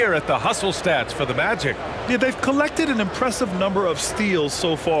look here at the hustle stats for the Magic. Yeah, they've collected an impressive number of steals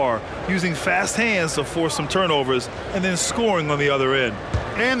so far, using fast hands to force some turnovers and then scoring on the other end.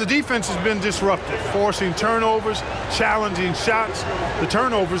 And the defense has been disruptive, forcing turnovers, challenging shots. The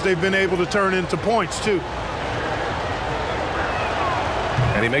turnovers they've been able to turn into points, too.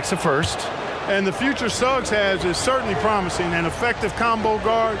 And he makes a first. And the future Suggs has is certainly promising, an effective combo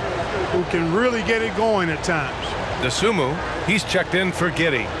guard who can really get it going at times. Dosunmu, he's checked in for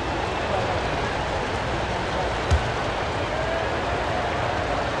Giddey.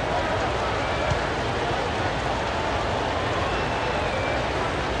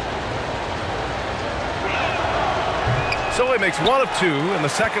 So he makes one of two, and the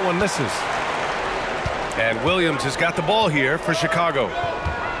second one misses. And Williams has got the ball here for Chicago.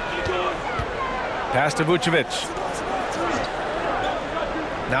 Pass to Vucevic.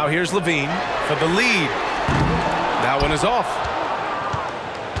 Now here's Levine for the lead. That one is off.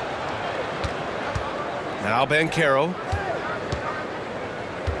 Now Banchero.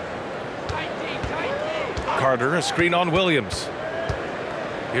 Carter, a screen on Williams.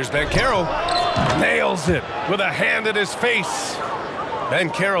 Here's Banchero. Nails it with a hand at his face.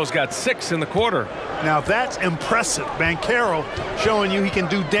 Banchero's got 6 in the quarter. Now that's impressive. Banchero showing you he can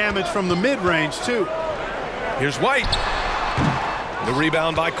do damage from the mid-range, too. Here's White. The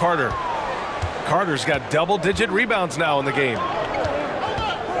rebound by Carter. Carter's got double-digit rebounds now in the game.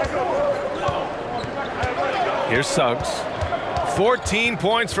 Here's Suggs. 14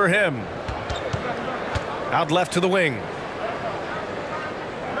 points for him. Out left to the wing.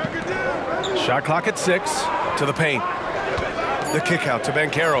 Shot clock at 6. To the paint. The kick out to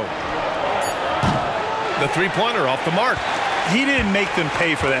Banchero. The three-pointer off the mark. He didn't make them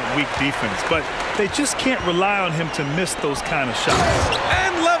pay for that weak defense, but they just can't rely on him to miss those kind of shots.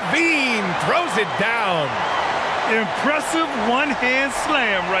 And Levine throws it down. Impressive one-hand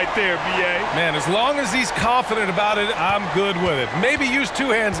slam right there, B.A. Man, as long as he's confident about it, I'm good with it. Maybe use 2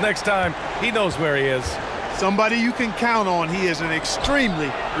 hands next time. He knows where he is. Somebody you can count on. He is an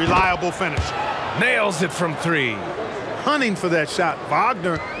extremely reliable finisher. Nails it from 3. Hunting for that shot.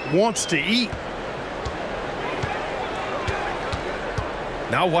 Wagner wants to eat.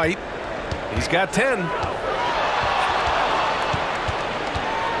 Now White. He's got 10.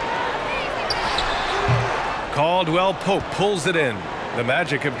 Caldwell Pope pulls it in. The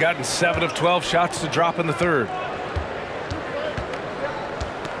Magic have gotten 7 of 12 shots to drop in the third.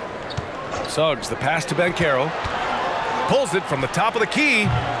 Suggs, the pass to Banchero. Pulls it from the top of the key.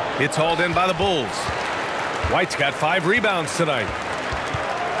 It's hauled in by the Bulls. White's got 5 rebounds tonight.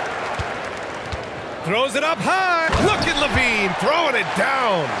 Throws it up high. Look at Levine throwing it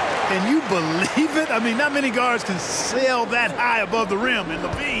down. Can you believe it? I mean, not many guards can sail that high above the rim, and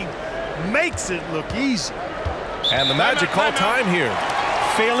Levine makes it look easy. And the Magic call time here.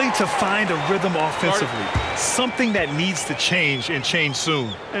 Failing to find a rhythm offensively. Something that needs to change and change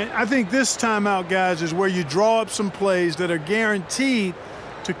soon. And I think this timeout, guys, is where you draw up some plays that are guaranteed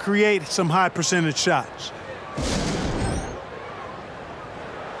to create some high percentage shots.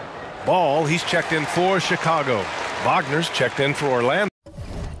 Ball, he's checked in for Chicago. Wagner's checked in for Orlando.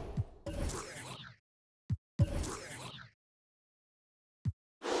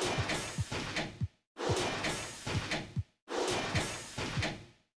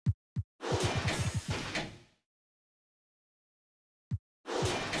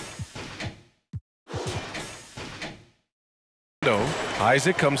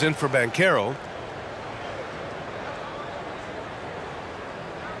 Isaac comes in for Banchero.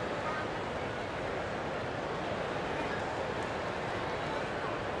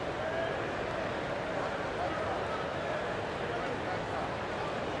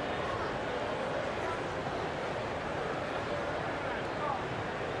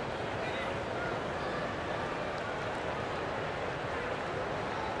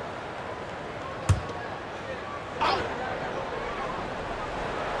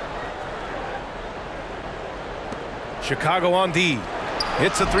 Chicago on D.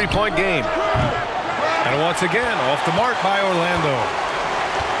 It's a three-point game. And once again, off the mark by Orlando.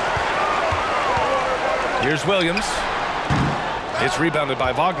 Here's Williams. It's rebounded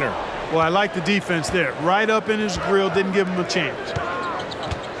by Wagner. Well, I like the defense there. Right up in his grill, didn't give him a chance.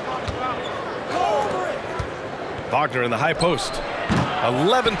 Wagner in the high post.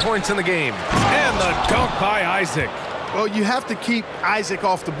 11 points in the game. And the dunk by Isaac. Well, you have to keep Isaac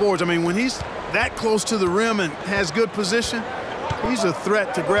off the boards. I mean, when he's that close to the rim and has good position, he's a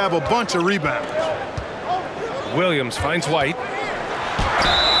threat to grab a bunch of rebounds. Williams finds White.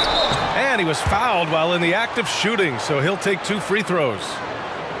 And he was fouled while in the act of shooting, so he'll take 2 free throws.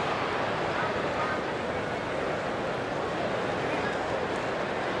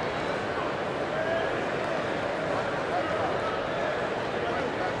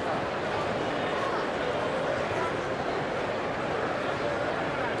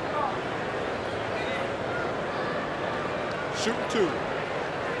 Shoot 2.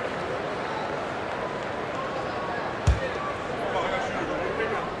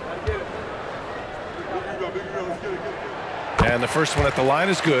 And the first one at the line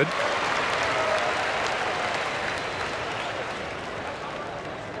is good.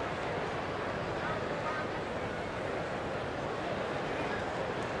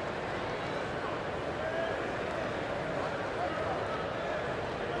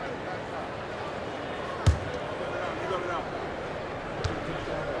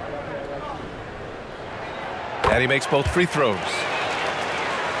 And he makes both free throws.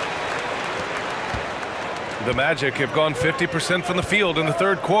 The Magic have gone 50% from the field in the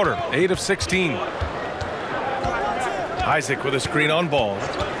third quarter, 8 of 16. Isaac with a screen on ball.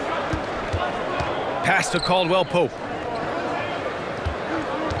 Pass to Caldwell Pope.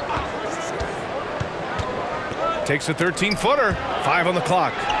 Takes a 13-footer, 5 on the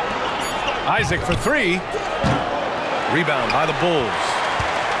clock. Isaac for 3. Rebound by the Bulls.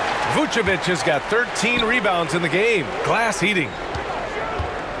 Vucevic has got 13 rebounds in the game. Glass eating.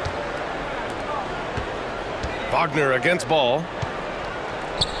 Wagner against ball.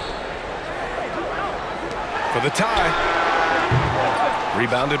 For the tie.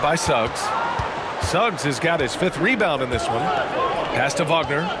 Rebounded by Suggs. Suggs has got his 5th rebound in this one. Pass to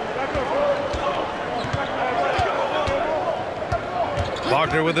Wagner.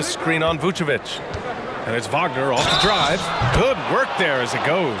 Wagner with a screen on Vucevic. And it's Wagner off the drive. Good work there as it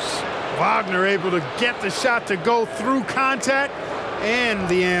goes. Wagner able to get the shot to go through contact and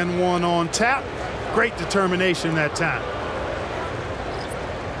the and one on tap. Great determination that time.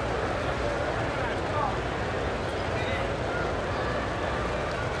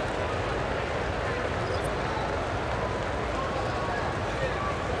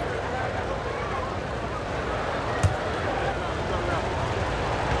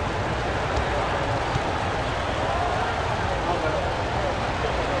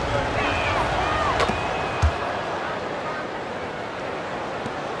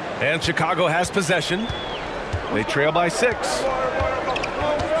 And Chicago has possession. They trail by 6.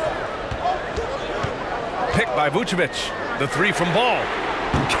 Picked by Vucevic. The 3 from Ball.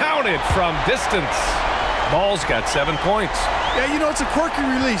 Counted from distance. Ball's got 7 points. Yeah, you know, it's a quirky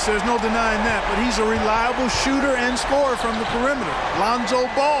release. There's no denying that. But he's a reliable shooter and scorer from the perimeter. Lonzo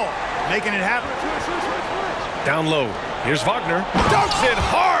Ball making it happen. Down low. Here's Wagner. Dunks it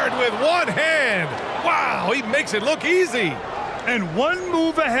hard with one hand. Wow, he makes it look easy. And one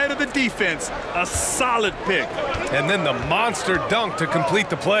move ahead of the defense. A solid pick. And then the monster dunk to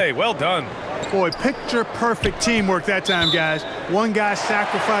complete the play. Well done. Boy, picture-perfect teamwork that time, guys. One guy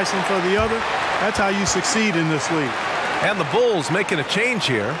sacrificing for the other. That's how you succeed in this league. And the Bulls making a change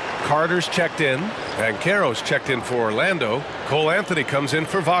here. Carter's checked in. And Caro's checked in for Orlando. Cole Anthony comes in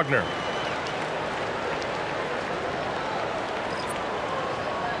for Wagner.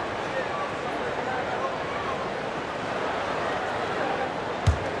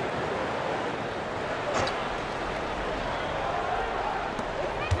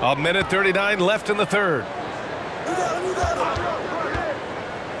 A minute 39 left in the third.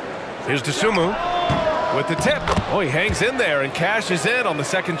 Here's Dosunmu with the tip. Oh, he hangs in there and cashes in on the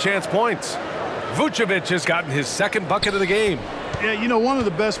second chance points. Vucevic has gotten his 2nd bucket of the game. Yeah, you know, one of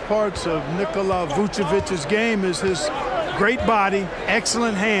the best parts of Nikola Vucevic's game is his great body,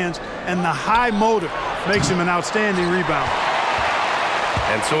 excellent hands, and the high motor makes him an outstanding rebounder.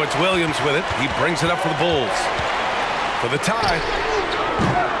 And so it's Williams with it. He brings it up for the Bulls. For the tie.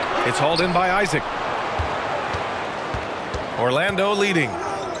 It's hauled in by Isaac. Orlando leading.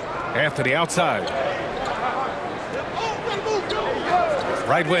 Anthony outside.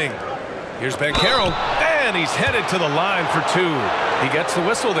 Right wing. Here's Banchero. And he's headed to the line for 2. He gets the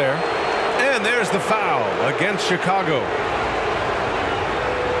whistle there. And there's the foul against Chicago.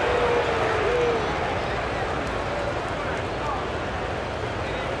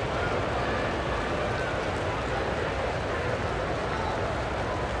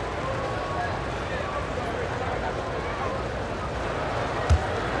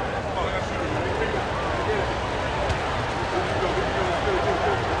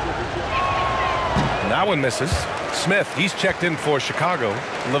 That one misses. Smith, he's checked in for Chicago.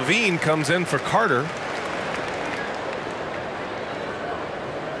 Levine comes in for Carter.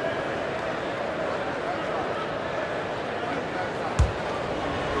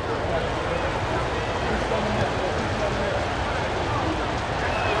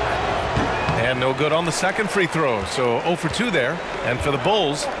 And no good on the second free throw, so 0 for 2 there. And for the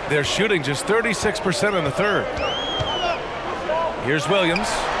Bulls, they're shooting just 36% in the third. Here's Williams.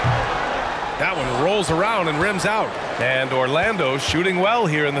 That one rolls around and rims out. And Orlando shooting well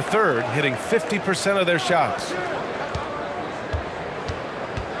here in the third, hitting 50% of their shots.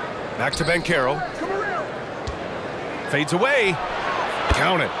 Back to Banchero. Fades away.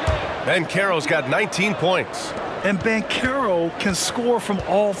 Count it. Banchero's got 19 points. And Banchero can score from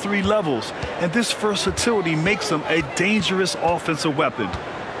all three levels, and this versatility makes him a dangerous offensive weapon.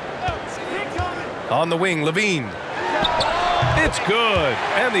 On the wing, Levine. It's good,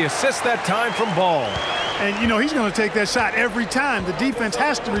 and the assist that time from Ball. And, you know, he's going to take that shot every time. The defense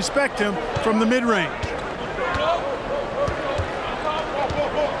has to respect him from the mid-range.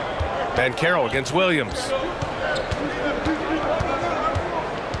 Banchero against Williams.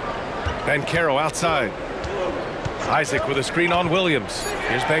 Banchero outside. Isaac with a screen on Williams.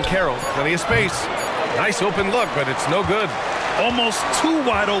 Here's Banchero. Plenty of space. Nice open look, but it's no good. Almost too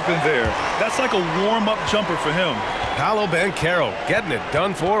wide open there. That's like a warm-up jumper for him. Paolo Banchero getting it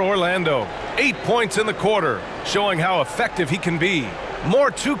done for Orlando. 8 points in the quarter, showing how effective he can be.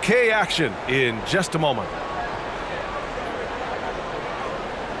 More 2K action in just a moment.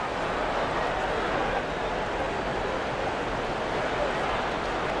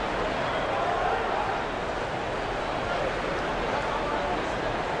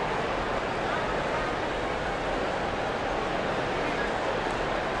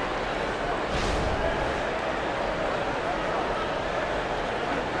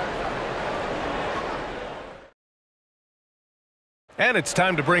 And it's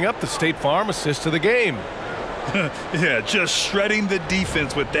time to bring up the State Farm assist of the game. Yeah, just shredding the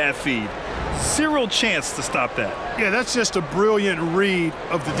defense with that feed. Zero chance to stop that. Yeah, that's just a brilliant read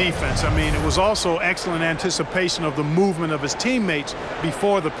of the defense. I mean, it was also excellent anticipation of the movement of his teammates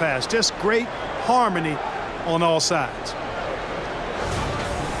before the pass. Just great harmony on all sides.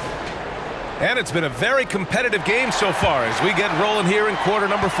 And it's been a very competitive game so far as we get rolling here in quarter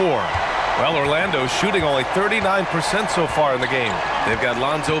number 4. Well, Orlando's shooting only 39% so far in the game. They've got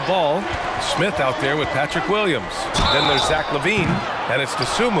Lonzo Ball, Smith out there with Patrick Williams. Then there's Zach Levine, and it's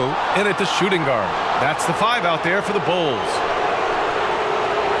Dosunmu in at the shooting guard. That's the 5 out there for the Bulls.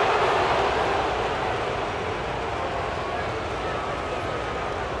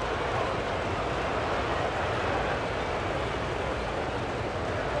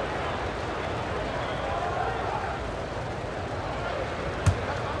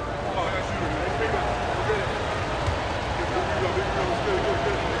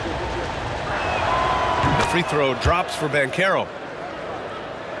 Free throw drops for Banchero.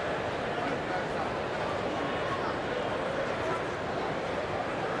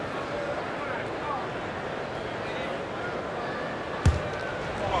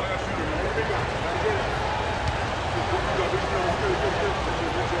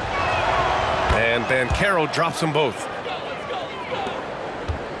 And Banchero drops them both.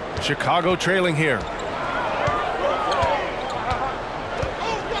 Chicago trailing here.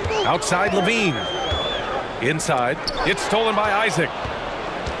 Outside Levine. Inside, it's stolen by Isaac.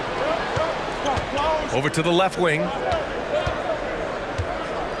 Over to the left wing.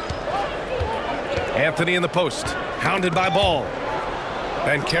 Anthony in the post, hounded by Ball.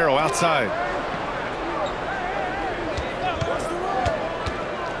 Banchero outside.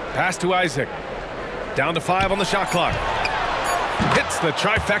 Pass to Isaac. Down to 5 on the shot clock. Hits the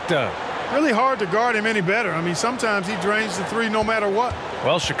trifecta. Really hard to guard him any better. I mean, sometimes he drains the 3 no matter what.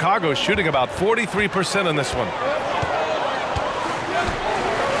 Well, Chicago's shooting about 43% in this one.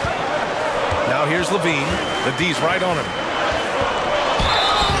 Now here's Levine. The D's right on him.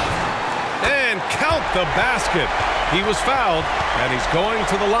 And count the basket. He was fouled, and he's going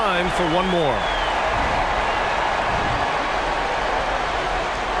to the line for one more.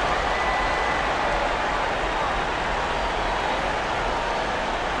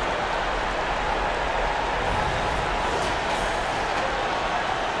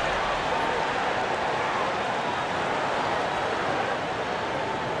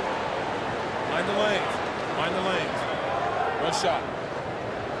 Mind the lanes. One shot.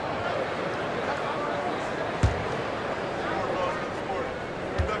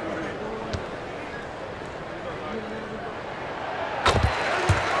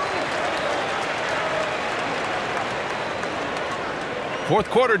 Fourth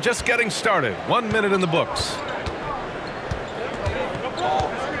quarter just getting started. 1 minute in the books.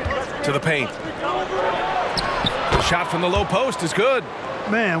 To the paint. The shot from the low post is good.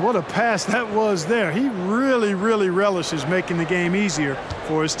 Man, what a pass that was there. He really, really relishes making the game easier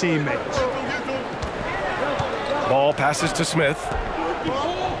for his teammates. Ball passes to Smith.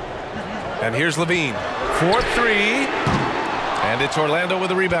 And here's Levine. 4-3. And it's Orlando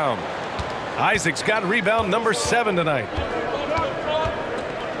with a rebound. Isaac's got rebound number 7 tonight.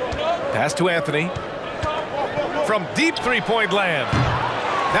 Pass to Anthony. From deep three-point land.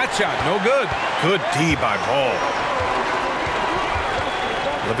 That shot, no good. Good D by Ball.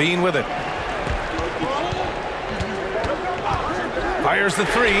 Levine with it. Fires the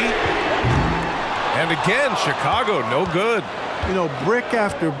 3. And again, Chicago, no good. You know, brick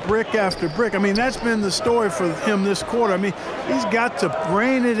after brick after brick. I mean, that's been the story for him this quarter. I mean, he's got to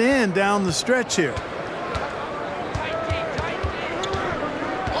rein it in down the stretch here.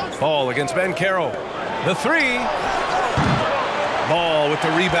 Ball against Banchero. The 3. Ball with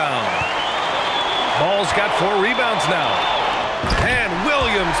the rebound. Ball's got 4 rebounds now. And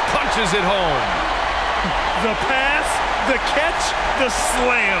Williams punches it home. The pass, the catch, the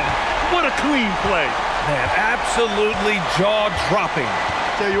slam. What a clean play. Man, absolutely jaw-dropping.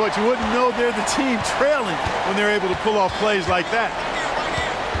 Tell you what, you wouldn't know they're the team trailing when they're able to pull off plays like that.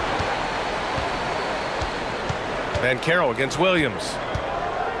 Banchero against Williams.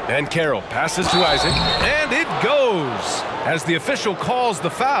 Banchero passes to Isaac, and it goes. As the official calls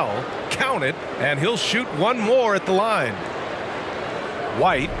the foul, count it, and he'll shoot one more at the line.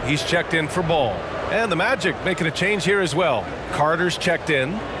 White, he's checked in for Ball. And the Magic making a change here as well. Carter's checked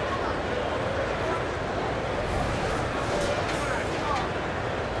in.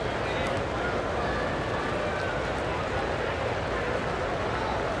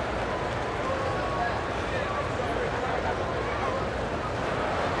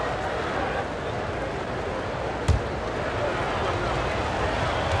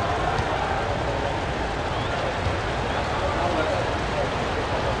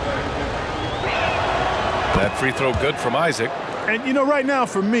 That free throw good from Isaac. And, you know, right now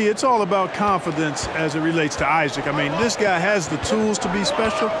for me, it's all about confidence as it relates to Isaac. I mean, this guy has the tools to be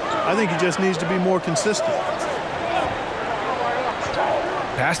special. I think he just needs to be more consistent.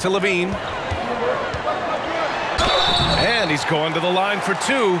 Pass to Levine. And he's going to the line for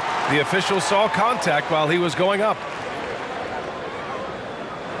 2. The official saw contact while he was going up.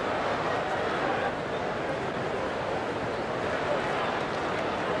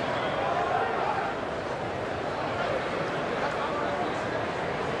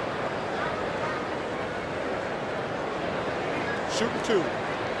 Shooting 2.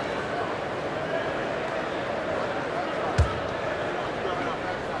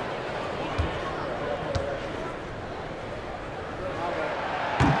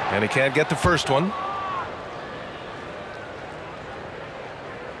 And he can't get the first one.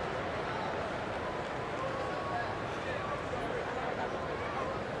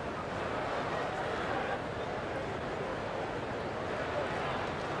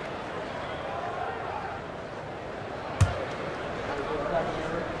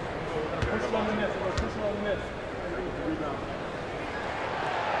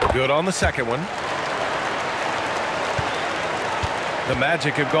 Good on the second one. The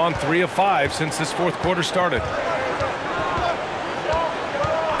Magic have gone 3 of 5 since this fourth quarter started.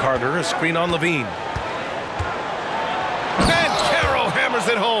 Carter, a screen on Levine. Banchero hammers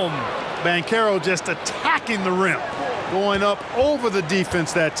it home. Banchero just attacking the rim, going up over the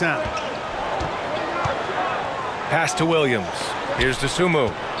defense that time. Pass to Williams. Here's DeSumo.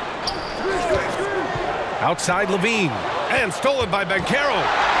 Outside Levine. And stolen by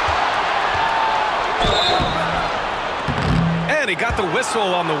Banchero. And he got the whistle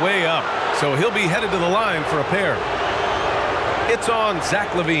on the way up, so he'll be headed to the line for a pair. It's on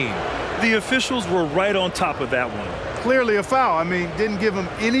Zach Levine. The officials were right on top of that one. Clearly a foul. I mean, didn't give him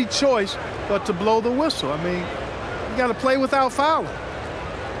any choice but to blow the whistle. I mean, you got to play without fouling.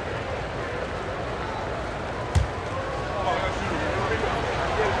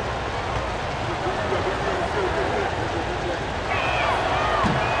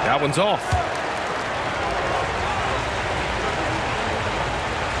 That one's off.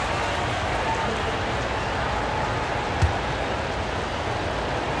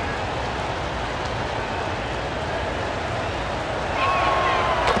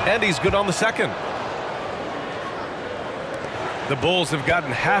 And he's good on the second. The Bulls have gotten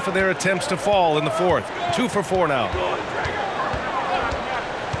half of their attempts to fall in the fourth. 2 for 4 now.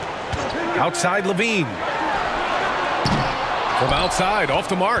 Outside Levine. From outside, off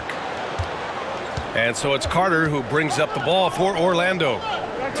the mark. And so it's Carter who brings up the ball for Orlando.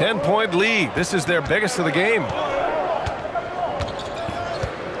 10-point lead. This is their biggest of the game.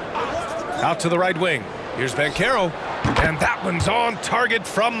 Out to the right wing. Here's Banchero. And that one's on target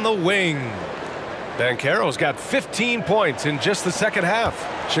from the wing. Banchero's got 15 points in just the second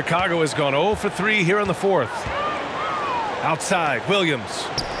half. Chicago has gone 0 for 3 here in the fourth. Outside, Williams.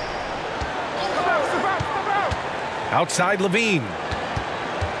 Outside, Levine.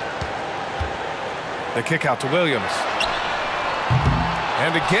 The kick out to Williams.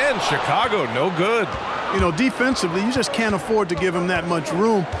 And again, Chicago, no good. You know, defensively, you just can't afford to give him that much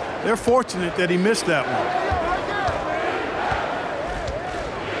room. They're fortunate that he missed that one.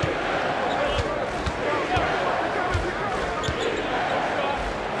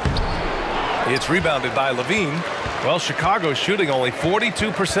 It's rebounded by Levine. Well, Chicago's shooting only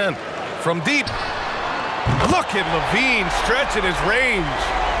 42% from deep. Look at Levine stretching his range.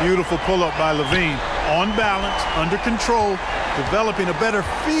 Beautiful pull-up by Levine. On balance, under control, developing a better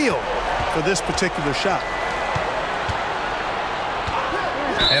feel for this particular shot.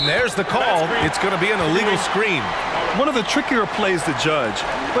 And there's the call. It's going to be an illegal screen. One of the trickier plays to judge,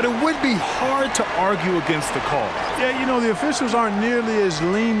 but it would be hard to argue against the call. Yeah, you know, the officials aren't nearly as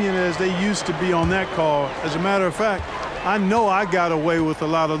lenient as they used to be on that call. As a matter of fact, I know I got away with a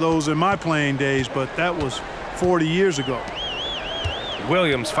lot of those in my playing days, but that was 40 years ago.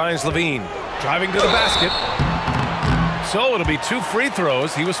 Williams finds Levine, driving to the basket. So it'll be 2 free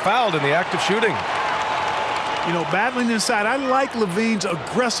throws. He was fouled in the act of shooting. You know, battling inside, I like Levine's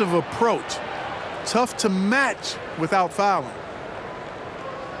aggressive approach. Tough to match without fouling.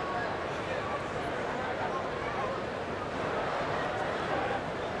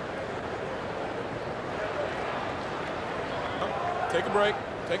 Take a break.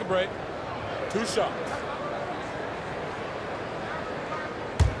 Take a break. 2 shots.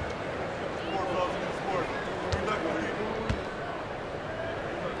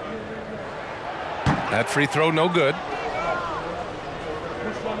 That free throw, no good.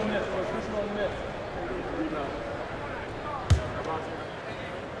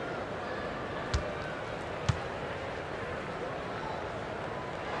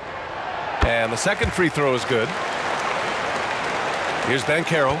 And the second free throw is good. Here's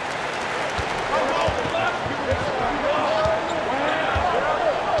Banchero.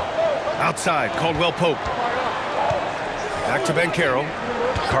 Outside, Caldwell Pope. Back to Banchero.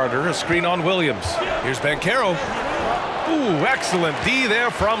 Carter, a screen on Williams. Here's Banchero. Ooh, excellent D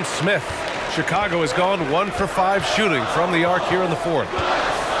there from Smith. Chicago has gone 1 for 5 shooting from the arc here in the fourth.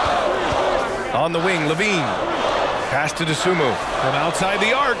 On the wing, Levine. Pass to DeSumo from outside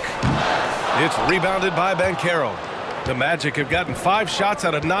the arc. It's rebounded by Banchero. The Magic have gotten 5 shots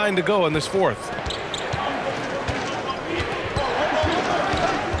out of 9 to go in this fourth.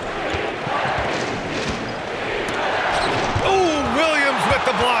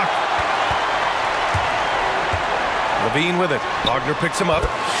 The block. Levine with it. Wagner picks him up.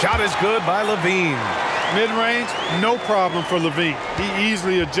 Shot is good by Levine. Mid-range, no problem for Levine. He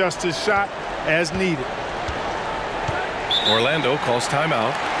easily adjusts his shot as needed. Orlando calls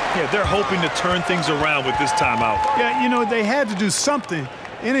timeout. Yeah, they're hoping to turn things around with this timeout. Yeah, you know, they had to do something,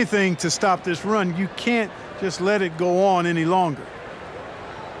 anything to stop this run. You can't just let it go on any longer.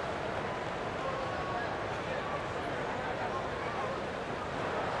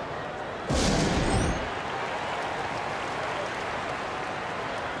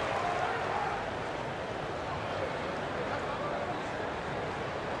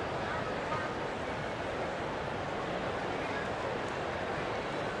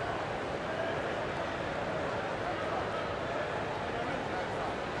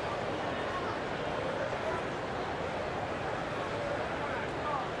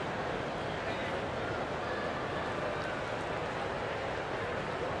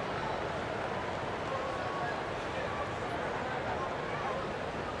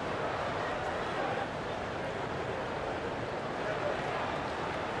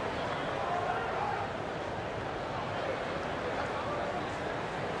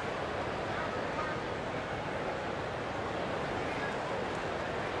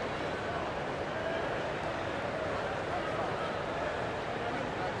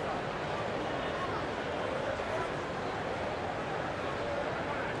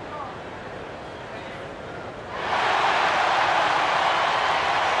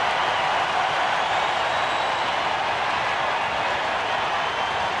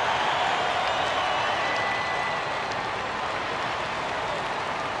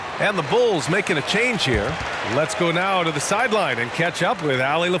 And the Bulls making a change here. Let's go now to the sideline and catch up with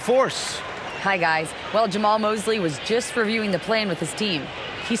Allie LaForce. Hi, guys. Well, Jamal Mosley was just reviewing the plan with his team.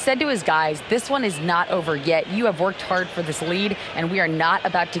 He said to his guys, this one is not over yet. You have worked hard for this lead, and we are not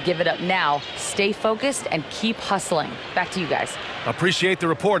about to give it up now. Stay focused and keep hustling. Back to you guys. Appreciate the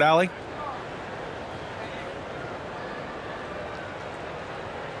report, Allie.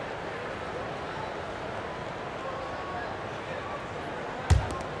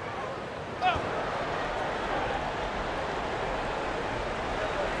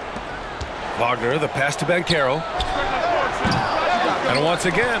 Wagner, the pass to Banchero. And once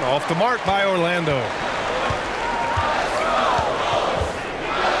again, off the mark by Orlando.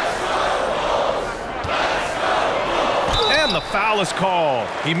 And the foul is called.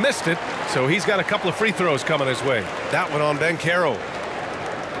 He missed it, so he's got a couple of free throws coming his way. That one on Banchero.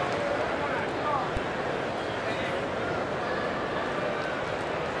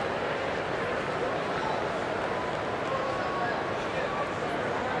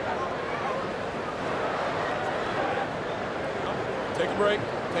 Take a break.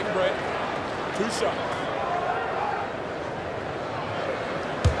 Take a break. 2 shots.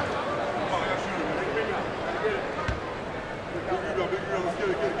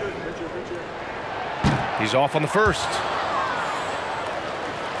 He's off on the first.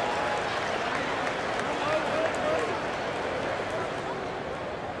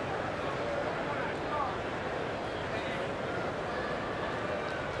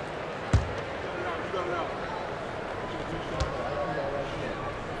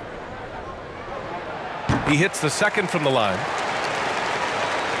 He hits the second from the line.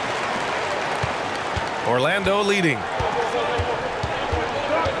 Orlando leading.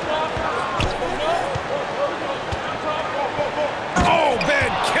 Oh,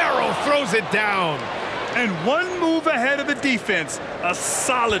 Banchero throws it down. And one move ahead of the defense. A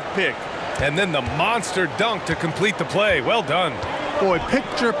solid pick. And then the monster dunk to complete the play. Well done. Boy,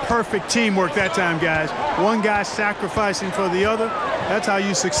 picture-perfect teamwork that time, guys. One guy sacrificing for the other. That's how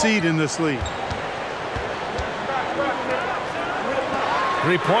you succeed in this league.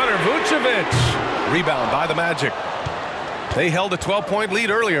 Three-pointer, Vucevic. Rebound by the Magic. They held a 12-point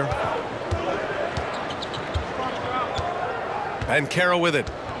lead earlier. Banchero with it.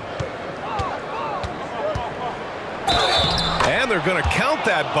 And they're going to count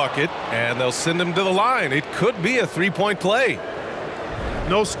that bucket, and they'll send him to the line. It could be a three-point play.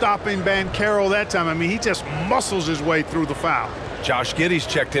 No stopping Banchero that time. I mean, he just muscles his way through the foul. Josh Giddey's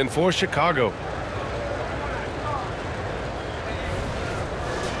checked in for Chicago.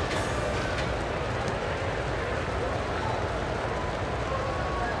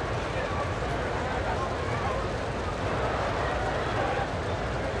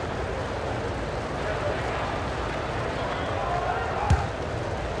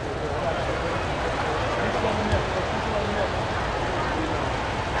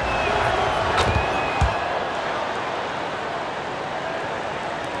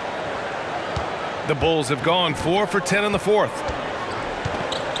 The Bulls have gone 4 for 10 in the fourth.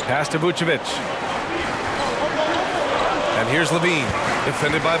 Pass to Vucevic. And here's Levine,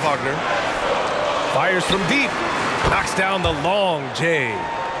 defended by Wagner. Fires from deep. Knocks down the long J.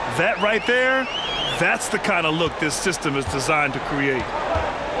 That right there, that's the kind of look this system is designed to create.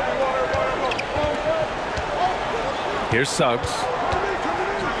 Here's Suggs.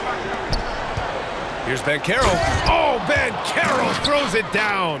 Here's Banchero. Oh, Banchero throws it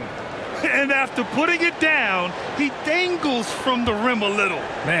down. And after putting it down, he dangles from the rim a little.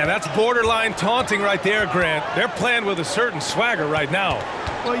 Man, that's borderline taunting right there, Grant. They're playing with a certain swagger right now.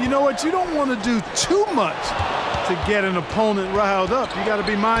 Well, you know what? You don't want to do too much to get an opponent riled up. You got to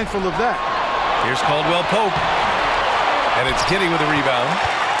be mindful of that. Here's Caldwell Pope. And it's Giddey with the rebound.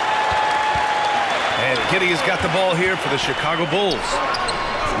 And Giddey has got the ball here for the Chicago Bulls.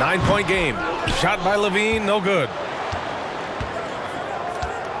 9-point game. Shot by Levine, no good.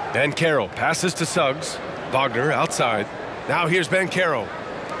 Banchero passes to Suggs. Wagner outside. Now here's Banchero.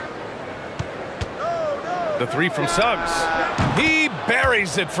 The three from Suggs. He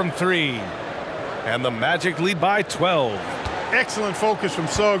buries it from three. And the Magic lead by 12. Excellent focus from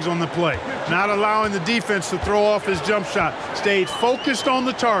Suggs on the play. Not allowing the defense to throw off his jump shot. Stayed focused on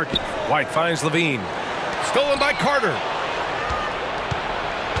the target. White finds Levine. Stolen by Carter.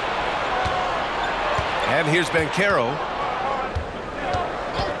 And here's Banchero.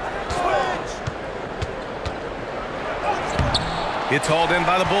 It's hauled in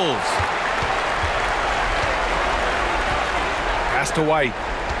by the Bulls. Pass to White.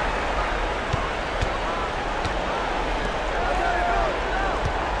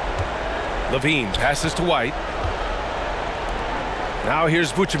 Levine passes to White. Now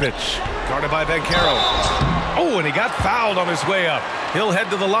here's Vucevic. Guarded by Banchero. Oh, and he got fouled on his way up. He'll head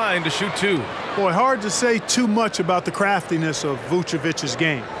to the line to shoot 2. Boy, hard to say too much about the craftiness of Vucevic's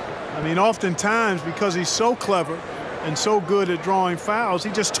game. I mean, oftentimes, because he's so clever and so good at drawing fouls,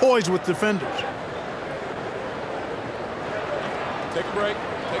 he just toys with defenders. Take a break.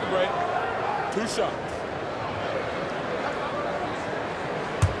 Take a break. 2 shots.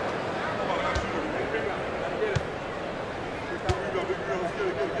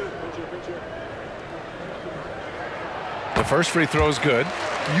 The first free throw is good.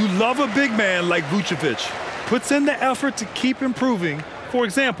 You love a big man like Vucevic. Puts in the effort to keep improving. For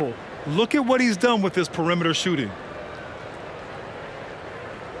example, look at what he's done with his perimeter shooting.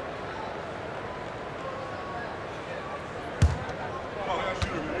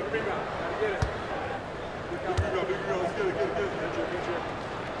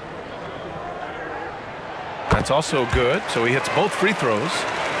 That's also good, so he hits both free throws.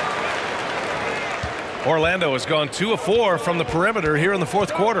 Orlando has gone 2 of 4 from the perimeter here in the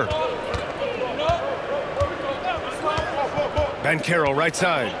fourth quarter. Banchero right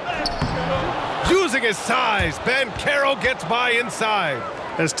side. Using his size, Banchero gets by inside.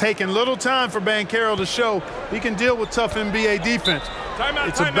 Has taken little time for Banchero to show he can deal with tough NBA defense.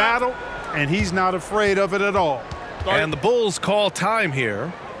 It's a battle, and he's not afraid of it at all. And the Bulls call time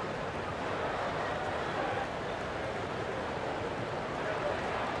here.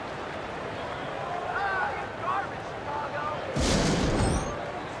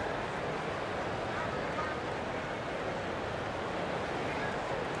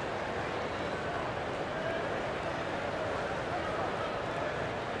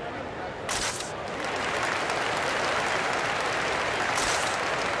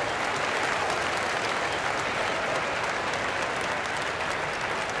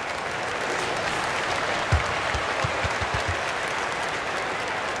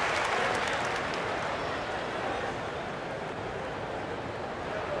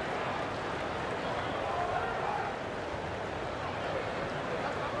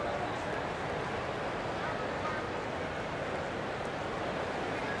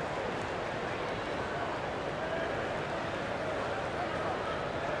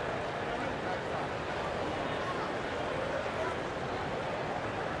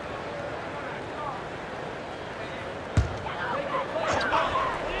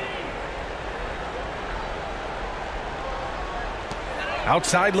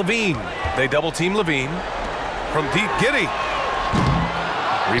 Outside Levine. They double team Levine. From deep, Giddey.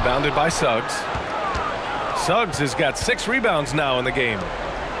 Rebounded by Suggs. Suggs has got 6 rebounds now in the game.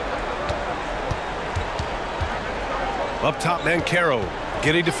 Up top, Banchero.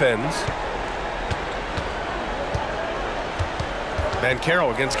 Giddey defends.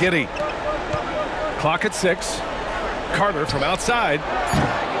 Banchero against Giddey. Clock at 6. Carter from outside.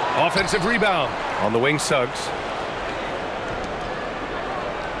 Offensive rebound. On the wing, Suggs.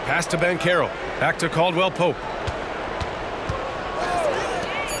 Pass to Banchero. Back to Caldwell Pope.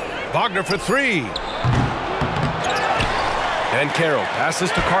 Wagner for 3. Banchero passes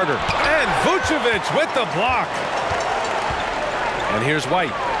to Carter. And Vucevic with the block. And here's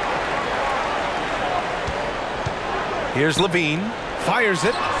White. Here's Levine. Fires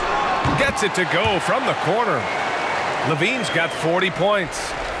it. Gets it to go from the corner. Levine's got 40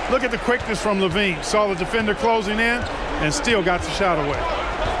 points. Look at the quickness from Levine. Saw the defender closing in and still got the shot away.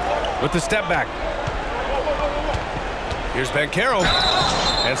 With the step back. Here's Banchero.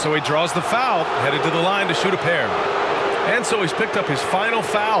 And so he draws the foul, headed to the line to shoot a pair. And so he's picked up his final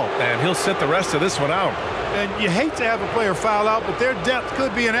foul, and he'll sit the rest of this one out. And you hate to have a player foul out, but their depth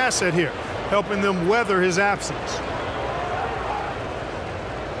could be an asset here, helping them weather his absence.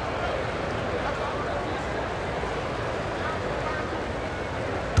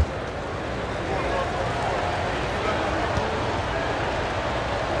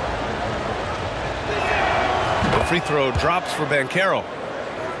 Free throw drops for Banchero.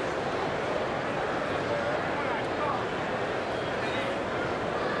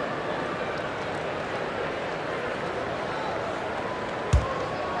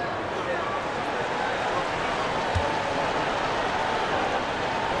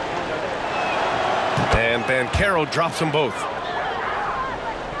 And Banchero drops them both.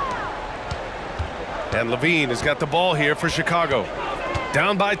 And Levine has got the ball here for Chicago.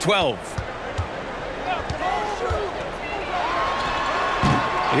 Down by 12.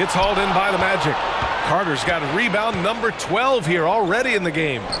 It's hauled in by the Magic. Carter's got a rebound number 12 here already in the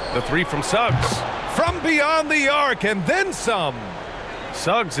game. The 3 from Suggs. From beyond the arc and then some.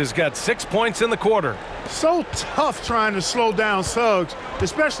 Suggs has got 6 points in the quarter. So tough trying to slow down Suggs,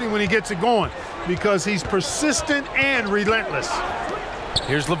 especially when he gets it going, because he's persistent and relentless.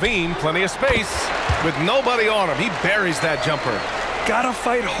 Here's Levine, plenty of space with nobody on him. He buries that jumper. Gotta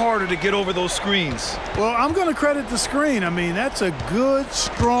fight harder to get over those screens. Well, I'm going to credit the screen. I mean, that's a good,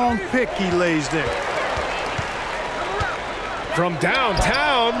 strong pick he lays there. From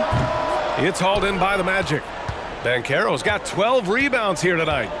downtown, it's hauled in by the Magic. Banchero's got 12 rebounds here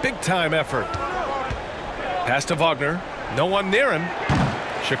tonight. Big-time effort. Pass to Wagner. No one near him.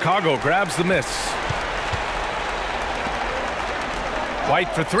 Chicago grabs the miss. White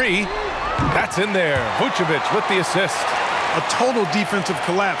for three. That's in there. Vucevic with the assist. A total defensive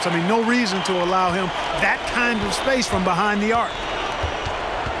collapse. I mean, no reason to allow him that kind of space from behind the arc.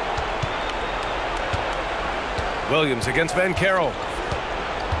 Williams against Banchero.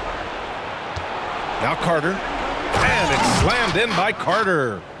 Now Carter. And it's slammed in by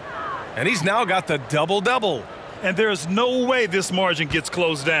Carter. And he's now got the double-double. And there's no way this margin gets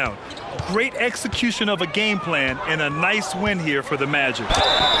closed down. Great execution of a game plan and a nice win here for the Magic.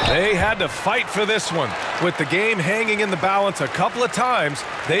 They had to fight for this one. With the game hanging in the balance a couple of times,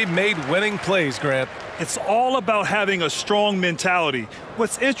 they made winning plays, Grant. It's all about having a strong mentality.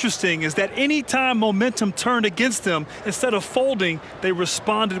 What's interesting is that anytime momentum turned against them, instead of folding, they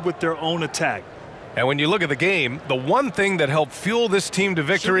responded with their own attack. And when you look at the game, the one thing that helped fuel this team to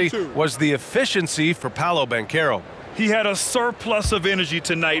victory was the efficiency for Paolo Banchero. He had a surplus of energy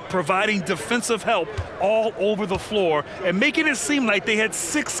tonight, providing defensive help all over the floor and making it seem like they had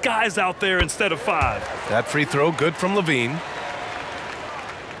 6 guys out there instead of 5. That free throw good from Levine.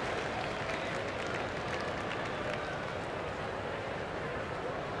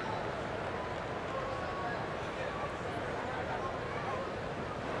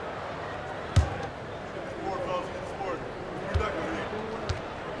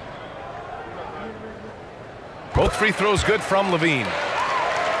 Both free throws good from Levine.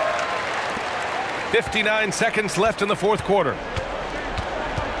 59 seconds left in the fourth quarter.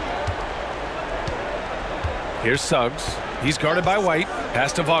 Here's Suggs. He's guarded by White.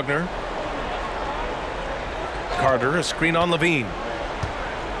 Pass to Wagner. Carter, a screen on Levine.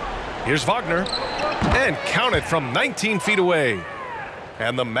 Here's Wagner. And counted from 19 feet away.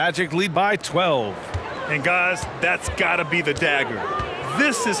 And the Magic lead by 12. And guys, that's got to be the dagger.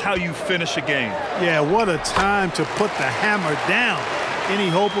 This is how you finish a game. Yeah, what a time to put the hammer down. Any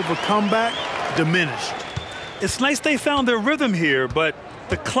hope of a comeback diminished. It's nice they found their rhythm here, but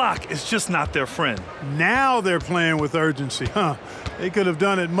the clock is just not their friend. Now they're playing with urgency, huh? They could have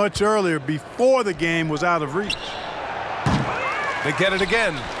done it much earlier before the game was out of reach. They get it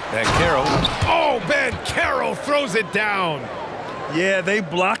again. Banchero. Oh, Banchero throws it down. Yeah, they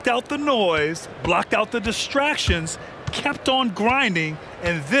blocked out the noise, blocked out the distractions, kept on grinding,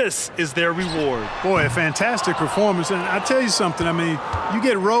 and this is their reward. Boy, a fantastic performance. And I tell you something, I mean, you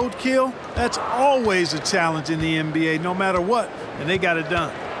get roadkill, that's always a challenge in the NBA, no matter what, and they got it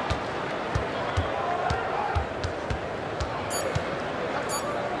done.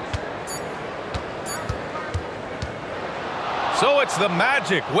 So it's the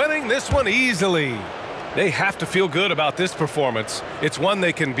Magic winning this one easily. They have to feel good about this performance. It's one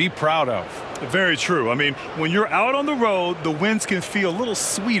they can be proud of. Very true. I mean, when you're out on the road, the wins can feel a little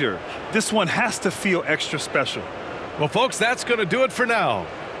sweeter. This one has to feel extra special. Well, folks, that's going to do it for now.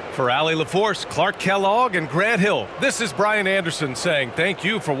 For Allie LaForce, Clark Kellogg, and Grant Hill, this is Brian Anderson saying thank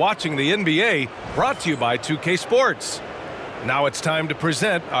you for watching the NBA, brought to you by 2K Sports. Now it's time to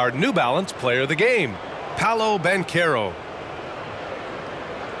present our New Balance Player of the Game, Paolo Banchero.